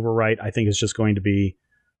if I overwrite. I think it's just going to be,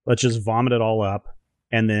 let's just vomit it all up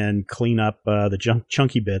and then clean up the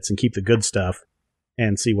chunky bits and keep the good stuff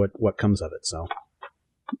and see what comes of it. So,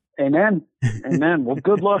 amen. Well,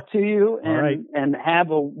 good luck to you, and and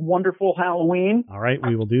have a wonderful Halloween. All right,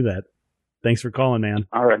 we will do that. Thanks for calling, man.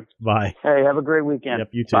 All right. Bye. Hey, have a great weekend. Yep,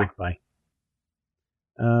 you too. Bye.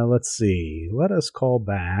 Let's see. Let us call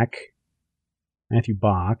back Matthew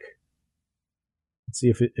Bach. Let's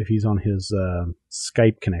see if he's on his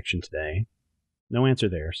Skype connection today. No answer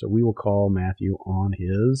there, so we will call Matthew on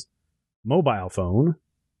his mobile phone.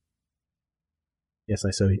 Yes,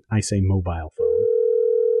 I say mobile phone.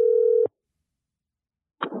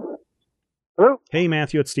 Hello? Hey,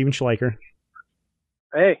 Matthew, it's Steven Schleicher.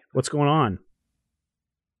 Hey. What's going on?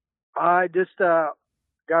 I just got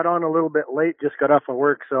on a little bit late, just got off of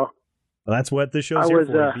work, so... Well, that's what this show's here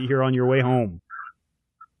for. Be here on your way home.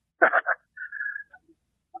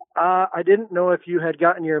 I didn't know if you had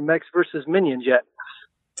gotten your Mechs vs. Minions yet.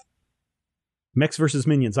 Mechs vs.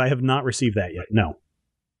 Minions. I have not received that yet. No.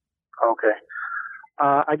 Okay.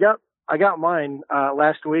 I got mine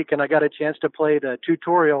last week, and I got a chance to play the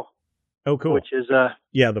tutorial. Oh, cool. Which is the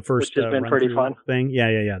first which has been pretty fun thing.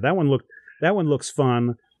 Yeah. That one looks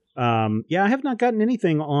fun. I have not gotten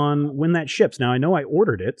anything on when that ships. Now I know I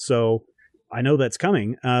ordered it, so I know that's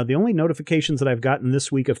coming. The only notifications that I've gotten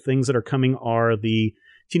this week of things that are coming are the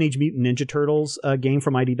Teenage Mutant Ninja Turtles game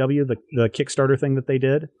from IDW, the Kickstarter thing that they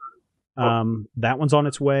did. That one's on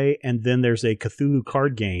its way, and then there's a Cthulhu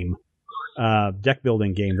card game, deck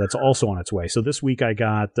building game that's also on its way. So this week I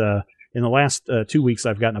got, in the last 2 weeks,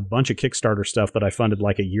 I've gotten a bunch of Kickstarter stuff that I funded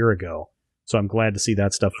like a year ago. So I'm glad to see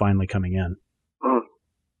that stuff finally coming in.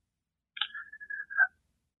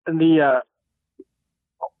 And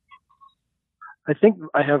I think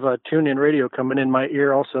I have a tune-in radio coming in my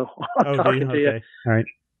ear also. Talking to you. All right.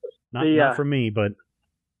 Not for me, but...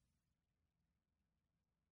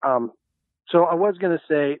 So I was going to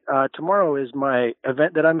say, tomorrow is my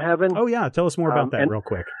event that I'm having. Oh, yeah. Tell us more about that real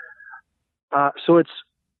quick. So it's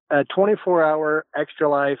a 24-hour Extra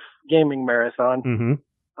Life gaming marathon.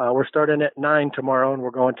 Mm-hmm. We're starting at 9 tomorrow, and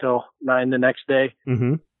we're going till 9 the next day.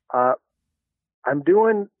 Mm-hmm. I'm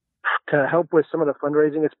doing to help with some of the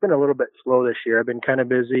fundraising. It's been a little bit slow this year. I've been kind of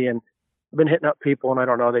busy and I've been hitting up people, and I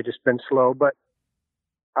don't know, they've just been slow. But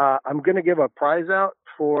I'm going to give a prize out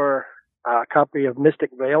for a copy of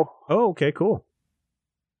Mystic Vale. Oh, okay, cool.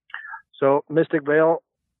 So Mystic Vale,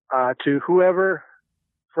 to whoever,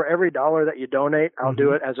 for every $1 that you donate, I'll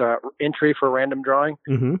do it as a entry for random drawing.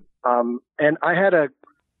 And I had a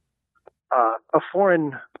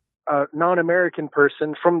foreign, non-American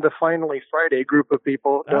person from the Finally Friday group of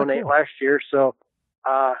people donate last year. So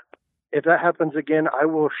if that happens again, I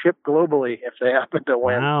will ship globally if they happen to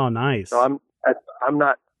win. Wow, nice. So I'm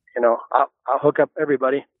not, I'll hook up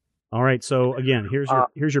everybody. All right. So again, here's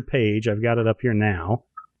your page. I've got it up here now.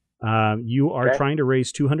 You are trying to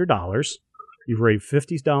raise $200. You've raised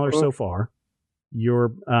 $50 so far.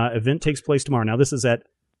 Your event takes place tomorrow. Now, this is at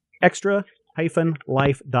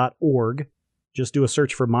extra-life.org. Just do a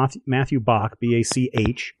search for Matthew Bach,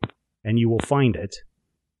 B-A-C-H, and you will find it.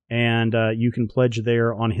 And you can pledge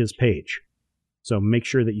there on his page. So make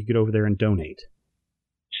sure that you get over there and donate.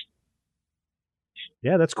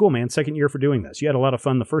 Yeah, that's cool, man. Second year for doing this. You had a lot of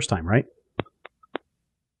fun the first time, right?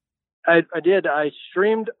 I did. I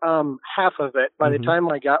streamed half of it. By the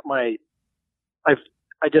time I got I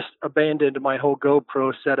just abandoned my whole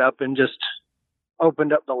GoPro setup and just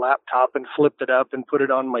opened up the laptop and flipped it up and put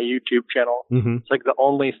it on my YouTube channel. It's like the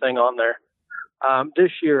only thing on there.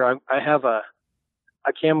 This year I have a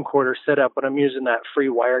camcorder set up, but I'm using that free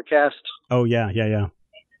Wirecast. Oh, yeah.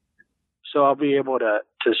 So I'll be able to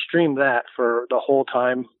stream that for the whole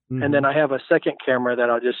time. And then I have a second camera that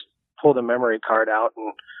I'll just pull the memory card out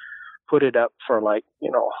and put it up for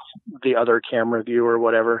the other camera view or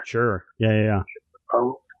whatever. Sure. Yeah.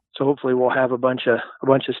 So hopefully we'll have a bunch of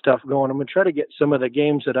stuff going. I'm going to try to get some of the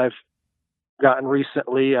games that I've gotten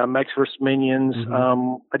recently, Mechs vs. Minions.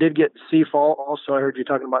 I did get Seafall also. I heard you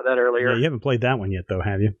talking about that earlier. Yeah, you haven't played that one yet though,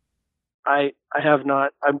 have you? I have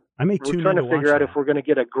not. We're trying to figure out if we're going to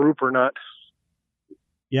get a group or not.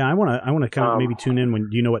 Yeah, I want to kind of maybe tune in when.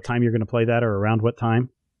 Do you know what time you're going to play that, or around what time?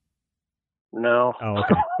 No. Oh,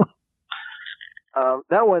 okay.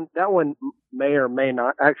 That one may or may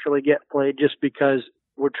not actually get played, just because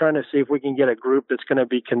we're trying to see if we can get a group that's going to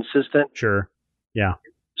be consistent. Sure. Yeah.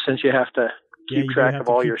 Since you have to keep track of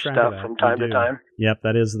all your stuff from time to time. Yep,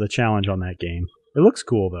 that is the challenge on that game. It looks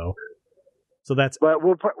cool though. So that's. But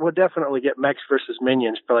we'll definitely get Mechs vs.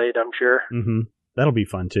 Minions played, I'm sure. That'll be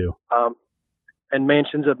fun too. And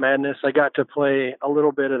Mansions of Madness, I got to play a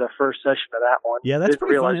little bit of the first session of that one. Yeah, that's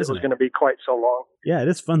pretty fun. Didn't realize it was going to be quite so long. Yeah, it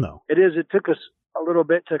is fun though. It is. It took us a little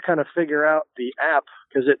bit to kind of figure out the app,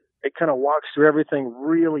 because it kind of walks through everything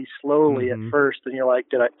really slowly at first, and you're like,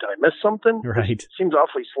 did I miss something? Right. It seems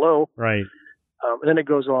awfully slow. Right. And then it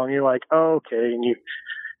goes along. You're like, oh, okay, and you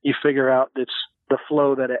figure out it's the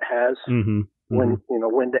flow that it has. When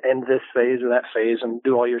to end this phase or that phase, and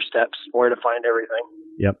do all your steps, where to find everything.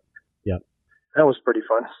 Yep. That was pretty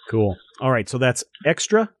fun. Cool. All right, so that's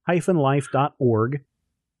extra-life.org.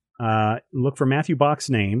 Look for Matthew Bach's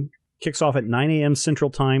name. Kicks off at 9 a.m. Central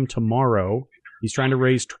Time tomorrow. He's trying to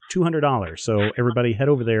raise $200, so everybody head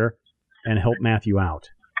over there and help Matthew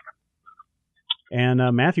out. And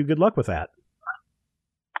Matthew, good luck with that.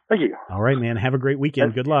 Thank you. All right, man. Have a great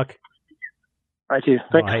weekend. Good luck. Thank you.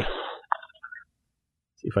 Thanks. Bye.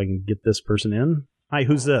 See if I can get this person in. Hi,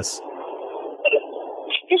 who's this?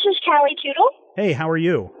 This is Callie Tootle. Hey, how are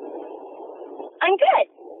you? I'm good.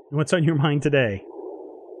 What's on your mind today?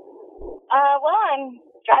 Well, I'm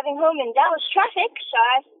driving home in Dallas traffic,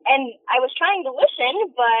 I was trying to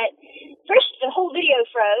listen, but first the whole video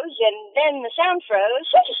froze, and then the sound froze,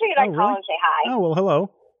 so I just figured I'd call and say hi. Oh, well,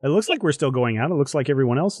 hello. It looks like we're still going out. It looks like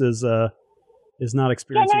everyone else is not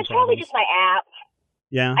experiencing Yeah, no, it's probably just my app.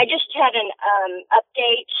 Yeah. I just had an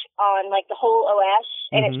update on, the whole OS,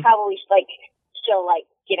 and it's probably, still,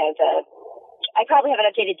 I probably haven't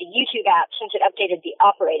updated the YouTube app since it updated the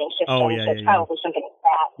operating system, so it's probably something like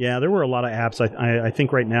that. Yeah, there were a lot of apps. I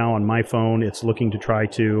think right now on my phone, it's looking to try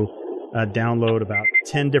to download about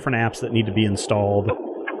 10 different apps that need to be installed.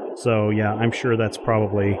 So, yeah, I'm sure that's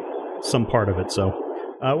probably some part of it. So,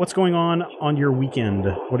 what's going on your weekend?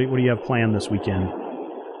 What do you have planned this weekend?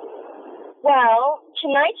 Well,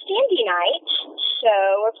 tonight's D&D night, so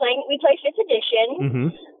we play 5th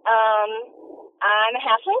edition. I'm a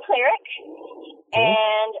halfling cleric,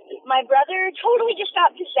 and my brother totally just got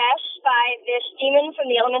possessed by this demon from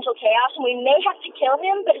the elemental chaos, and we may have to kill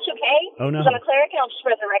him, but it's okay. Oh, no. Because I'm a cleric, and I'll just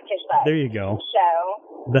resurrect his leg. There you go.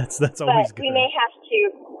 So that's always good. But we may have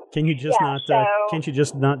to. Can you just Can't you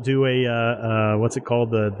just not do a what's it called,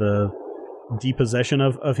 the depossession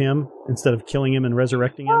of him instead of killing him and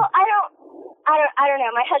resurrecting him? Well, I don't know.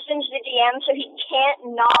 my husband's the DM, so he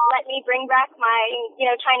can't not let me bring back my,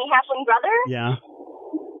 tiny halfling brother. Yeah.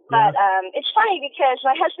 But it's funny because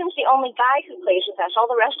my husband's the only guy who plays with us. All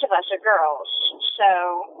the rest of us are girls. So.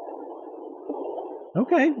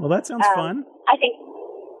 Okay, well that sounds fun. I think.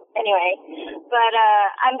 Anyway, but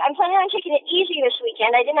I'm planning on taking it easy this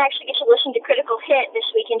weekend. I didn't actually get to listen to Critical Hit this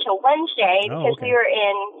week until Wednesday because we were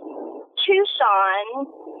in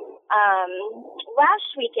Tucson last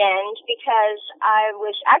weekend because I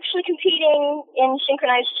was actually competing in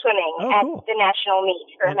synchronized swimming at the national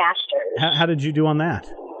meet for Masters. How did you do on that?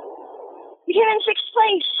 We came in 6th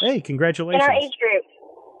place. Hey, congratulations. In our age group.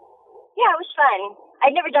 Yeah, it was fun.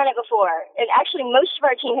 I'd never done it before. And actually, most of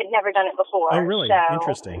our team had never done it before. Oh, really? So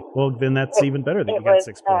interesting. Well, then that's even better that you got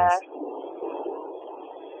 6th place.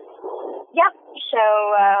 Yep. So,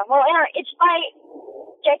 it's by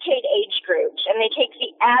decade age groups, and they take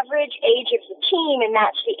the average age of the team, and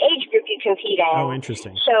that's the age group you compete in. Oh,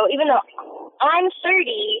 interesting. So even though I'm 30,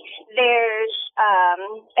 there's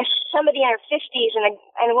somebody in her 50s and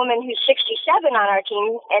a woman who's 67 on our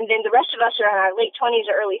team, and then the rest of us are in our late 20s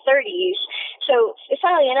or early 30s. So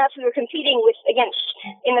funnily enough, we were competing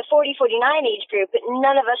in the 40-49 age group, but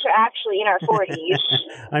none of us are actually in our 40s.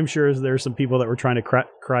 I'm sure there's some people that were trying to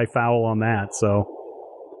cry foul on that, so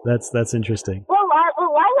that's interesting. Well,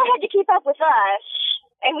 Lila had to keep up with us,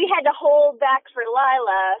 and we had to hold back for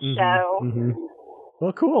Lila, so... Mm-hmm.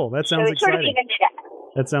 Well, cool. That sounds exciting. Sort of even did it.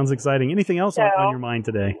 That sounds exciting. Anything else on your mind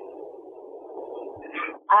today?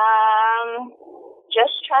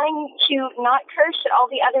 Just trying to not curse at all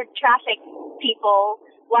the other traffic people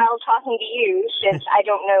while talking to you, since I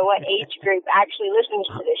don't know what age group actually listens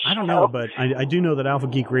to this show. I don't know, but I do know that Alpha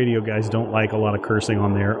Geek Radio guys don't like a lot of cursing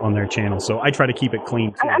on their channel, so I try to keep it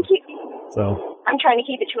clean too. I'm trying to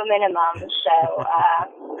keep it to a minimum, so...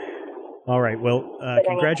 All right. Well,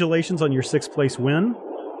 congratulations on your 6th place win.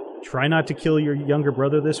 Try not to kill your younger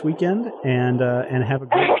brother this weekend, and have a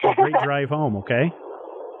great drive home. Okay.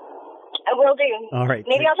 I will do. All right.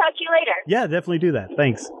 Maybe I'll talk to you later. Yeah, definitely do that.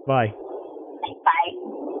 Thanks. Bye. Bye.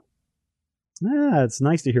 It's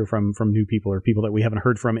nice to hear from new people or people that we haven't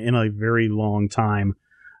heard from in a very long time.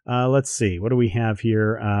 Let's see. What do we have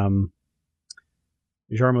here?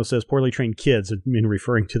 Jarmo says poorly trained kids, in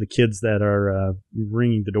referring to the kids that are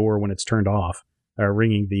ringing the door when it's turned off, or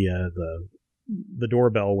ringing the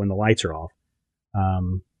doorbell when the lights are off.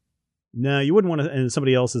 No, you wouldn't want to. And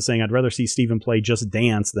somebody else is saying, I'd rather see Steven play Just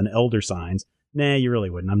Dance than Elder Signs. Nah, you really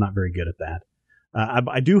wouldn't. I'm not very good at that.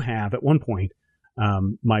 I do have, at one point,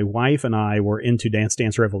 my wife and I were into Dance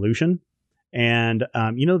Dance Revolution. And,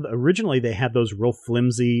 originally they had those real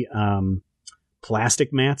flimsy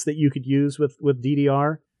plastic mats that you could use with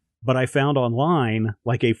DDR. But I found online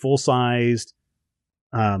like a full-sized,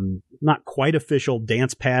 not quite official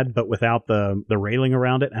dance pad, but without the railing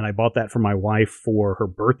around it. And I bought that for my wife for her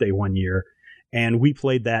birthday one year. And we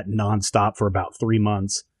played that nonstop for about 3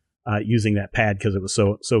 months using that pad because it was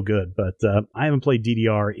so good. But I haven't played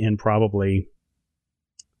DDR in probably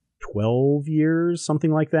 12 years,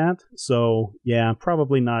 something like that. So yeah,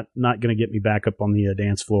 probably not going to get me back up on the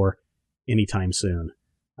dance floor anytime soon.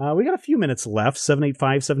 We got a few minutes left.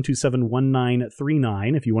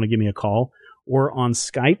 785-727-1939 if you want to give me a call, or on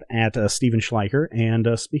Skype at Steven Schleicher. And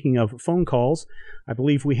speaking of phone calls, I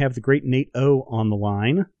believe we have the great Nate O on the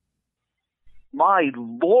line. My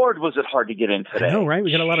Lord, was it hard to get in today. I know, right?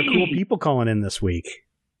 We got a lot of cool people calling in this week.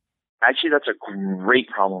 Actually, that's a great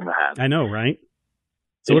problem to have. I know, right?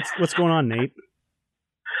 So what's going on, Nate?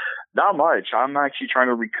 Not much. I'm actually trying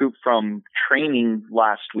to recoup from training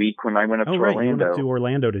last week when I went up to Orlando. You went up to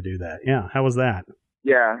Orlando to do that. Yeah. How was that?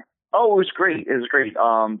 Yeah. Oh, it was great.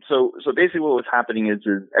 So basically what was happening is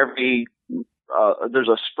every there's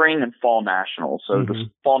a spring and fall nationals. So the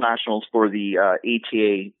fall nationals for the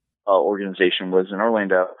ATA organization was in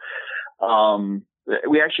Orlando.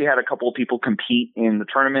 We actually had a couple of people compete in the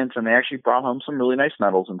tournaments, and they actually brought home some really nice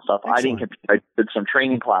medals and stuff. Excellent. I didn't compete. I did some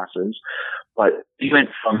training classes, but we went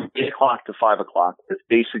from 8 o'clock to 5 o'clock. It's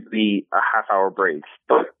basically a half-hour break.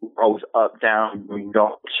 But I was up, down,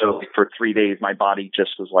 so for 3 days, my body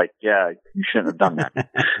just was like, yeah, you shouldn't have done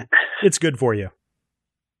that. It's good for you.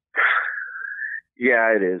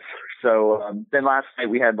 Yeah, it is. So then last night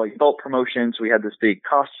we had like adult promotions. We had this big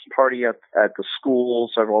costume party at the school.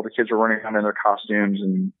 So all the kids were running around in their costumes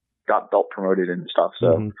and got belt promoted and stuff.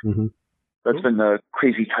 So that's been the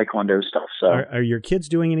crazy taekwondo stuff. So are your kids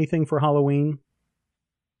doing anything for Halloween?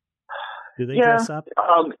 Do they dress up?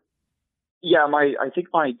 Yeah, I think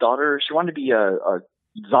my daughter, she wanted to be a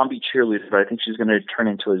zombie cheerleader, but I think she's going to turn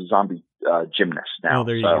into a zombie gymnast now. Oh,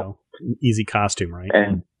 there you go. Easy costume, right?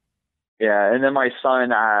 And Yeah, and then my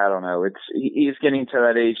son, I don't know. He's getting to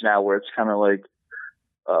that age now where it's kind of like,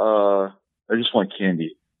 I just want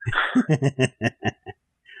candy.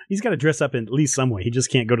 He's got to dress up in at least some way. He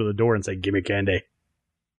just can't go to the door and say, "Give me candy."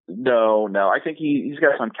 No. I think he's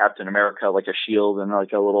got some Captain America, like a shield and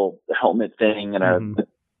like a little helmet thing and a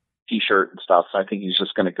T-shirt and stuff. So I think he's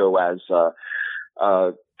just going to go as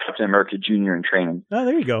Captain America Jr. in training. Oh,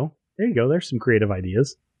 there you go. There's some creative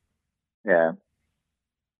ideas. Yeah.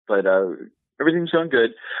 But everything's going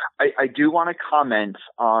good. I do want to comment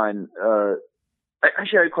on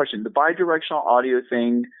actually, I had a question. The bidirectional audio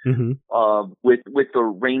thing with the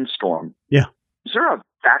rainstorm. Yeah. Is there a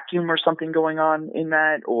vacuum or something going on in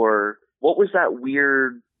that? Or what was that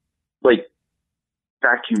weird, like,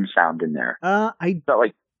 vacuum sound in there? Is that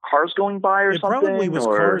like cars going by or something? It probably was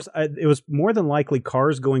cars. It was more than likely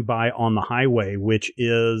cars going by on the highway, which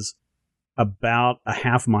is about a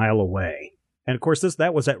half mile away. And of course,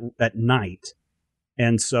 that was at night.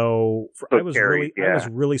 And so I was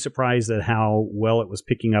really surprised at how well it was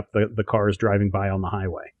picking up the cars driving by on the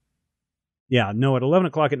highway. Yeah, no, at 11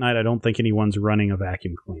 o'clock at night, I don't think anyone's running a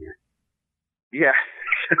vacuum cleaner. Yeah,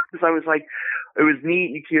 because I was like, it was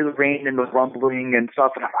neat. You hear the rain and the rumbling and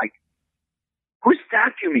stuff. And I'm like, who's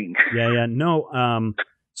vacuuming? Yeah, no.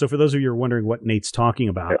 So for those of you who are wondering what Nate's talking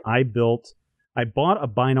about, I bought a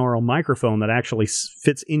binaural microphone that actually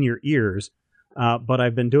fits in your ears. But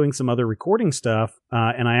I've been doing some other recording stuff,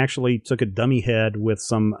 and I actually took a dummy head with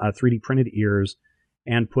some 3D printed ears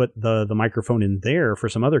and put the microphone in there for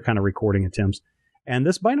some other kind of recording attempts. And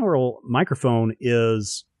this binaural microphone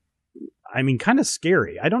is, I mean, kind of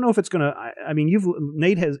scary. I don't know if it's going to, I mean,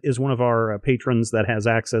 Nate is one of our patrons that has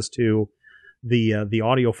access to the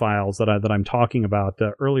audio files that I'm talking about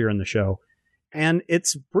earlier in the show. And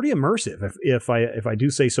it's pretty immersive if I do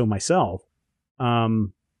say so myself.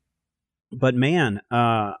 But man,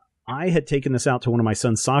 I had taken this out to one of my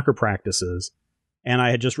son's soccer practices, and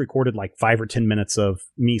I had just recorded like 5 or 10 minutes of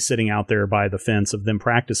me sitting out there by the fence of them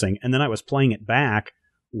practicing. And then I was playing it back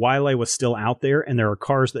while I was still out there, and there are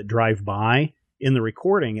cars that drive by in the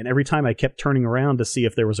recording. And every time I kept turning around to see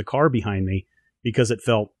if there was a car behind me, because it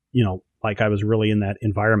felt, like I was really in that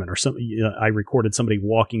environment or something. I recorded somebody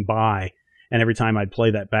walking by, and every time I'd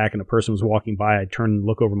play that back and a person was walking by, I'd turn and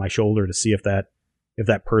look over my shoulder to see if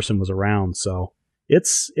that person was around. So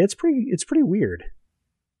it's pretty weird.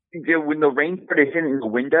 Yeah, when the rain started hitting the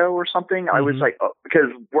window or something, I was like,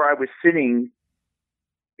 because where I was sitting,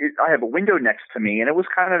 I have a window next to me, and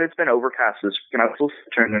it's been overcast this week, and I was supposed to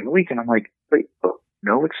turn in the week, and I'm like, wait,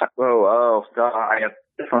 no, it's not. I have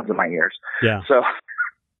headphones in my ears. Yeah. So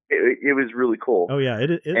it was really cool. Oh yeah,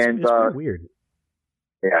 it's pretty weird.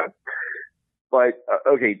 Yeah. But,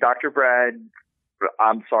 okay, Dr. Brad,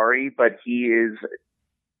 I'm sorry, but he is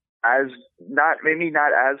maybe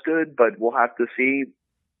not as good, but we'll have to see,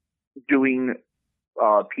 doing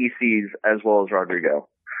PCs as well as Rodrigo.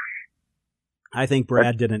 I think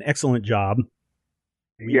Brad did an excellent job.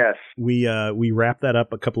 Yes, we wrapped that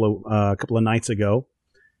up a couple of nights ago,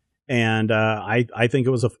 and I think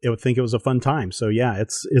it was a fun time. So yeah,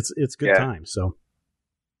 it's good time. So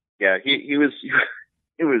yeah, he was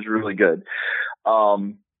really good.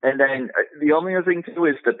 And then the only other thing too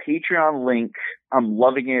is the Patreon link. I'm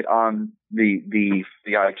loving it on the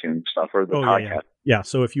iTunes stuff or the podcast. Yeah.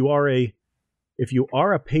 So if you are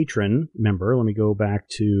a patron member, let me go back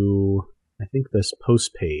to, I think, this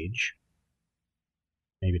post page.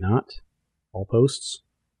 Maybe not. All posts.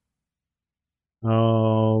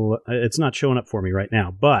 Oh, it's not showing up for me right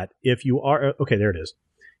now. But if you are, okay, there it is.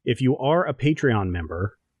 If you are a Patreon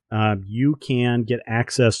member, you can get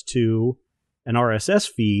access to an RSS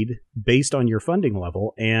feed based on your funding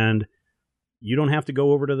level, and you don't have to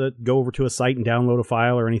go over to a site and download a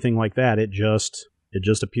file or anything like that. It just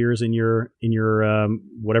appears in your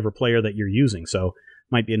whatever player that you're using. So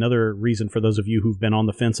might be another reason for those of you who've been on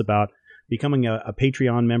the fence about becoming a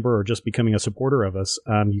Patreon member or just becoming a supporter of us.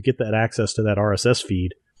 You get that access to that RSS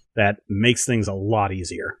feed that makes things a lot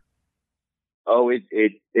easier. Oh,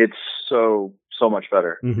 it's so much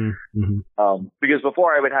better. Because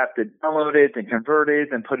before I would have to download it and convert it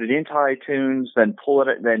and put it into iTunes, then pull it,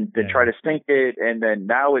 then try to sync it, and then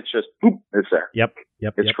now it's just boop, it's there. Yep.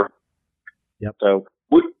 It's great. Yep. So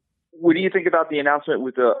what do you think about the announcement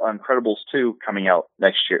with the Incredibles 2 coming out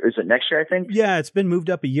next year? Is it next year, I think? Yeah, it's been moved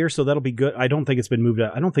up a year, so that'll be good. I don't think it's been moved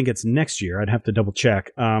up. I don't think it's next year. I'd have to double check.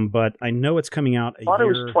 But I know it's coming out a year. I thought it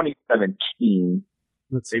was 2017.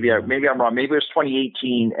 Maybe I'm wrong. Maybe it was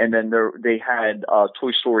 2018, and then they had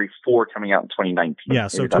Toy Story 4 coming out in 2019. Yeah,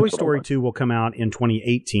 so Toy Story 2 will come out in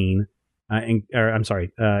 2018.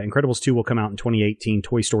 Incredibles 2 will come out in 2018.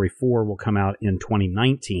 Toy Story 4 will come out in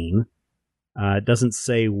 2019. It doesn't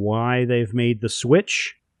say why they've made the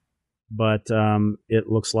switch, but it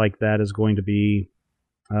looks like that is going to be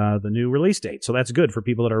the new release date. So that's good for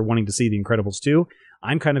people that are wanting to see The Incredibles 2.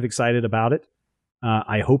 I'm kind of excited about it.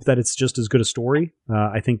 I hope that it's just as good a story.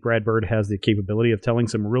 I think Brad Bird has the capability of telling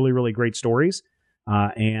some really, really great stories.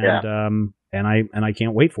 And I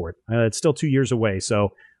can't wait for it. It's still 2 years away,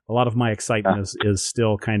 so a lot of my excitement is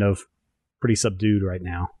still kind of pretty subdued right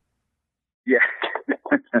now. Yeah.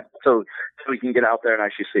 so we can get out there and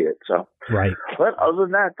actually see it. So right. But other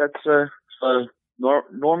than that, that's a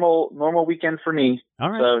normal weekend for me. All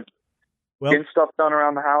right. So getting stuff done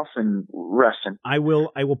around the house and resting. I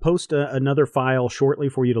will post another file shortly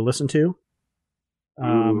for you to listen to.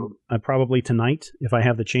 Probably tonight if I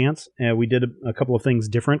have the chance. We did a couple of things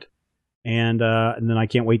different, and then I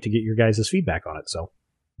can't wait to get your guys' feedback on it. So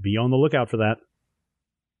be on the lookout for that.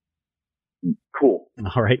 Cool.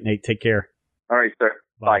 All right, Nate. Take care. All right, sir.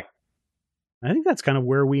 Bye. I think that's kind of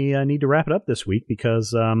where we need to wrap it up this week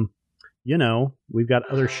because, we've got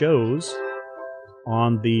other shows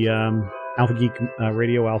on the Alpha Geek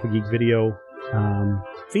Radio, Alpha Geek Video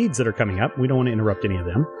feeds that are coming up. We don't want to interrupt any of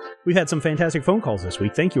them. We've had some fantastic phone calls this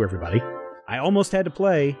week. Thank you, everybody. I almost had to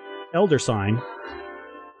play Elder Sign.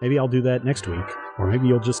 Maybe I'll do that next week. Or maybe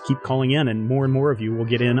you'll just keep calling in and more of you will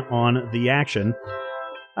get in on the action.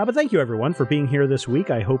 But thank you, everyone, for being here this week.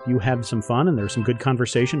 I hope you had some fun and there's some good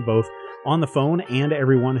conversation both on the phone and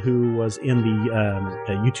everyone who was in the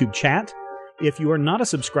YouTube chat. If you are not a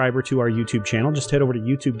subscriber to our YouTube channel, just head over to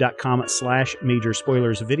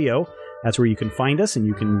youtube.com/majorspoilersvideo. That's where you can find us and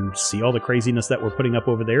you can see all the craziness that we're putting up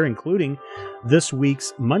over there, including this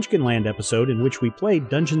week's Munchkinland episode in which we played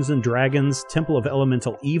Dungeons & Dragons Temple of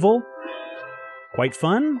Elemental Evil. Quite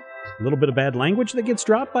fun. A little bit of bad language that gets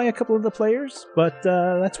dropped by a couple of the players, but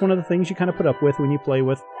that's one of the things you kind of put up with when you play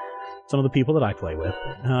with some of the people that I play with.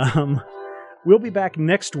 We'll be back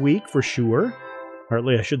next week for sure. Or at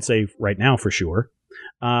least I should say right now for sure.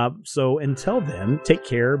 So until then, take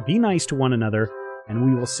care, be nice to one another, and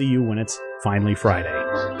we will see you when it's finally Friday.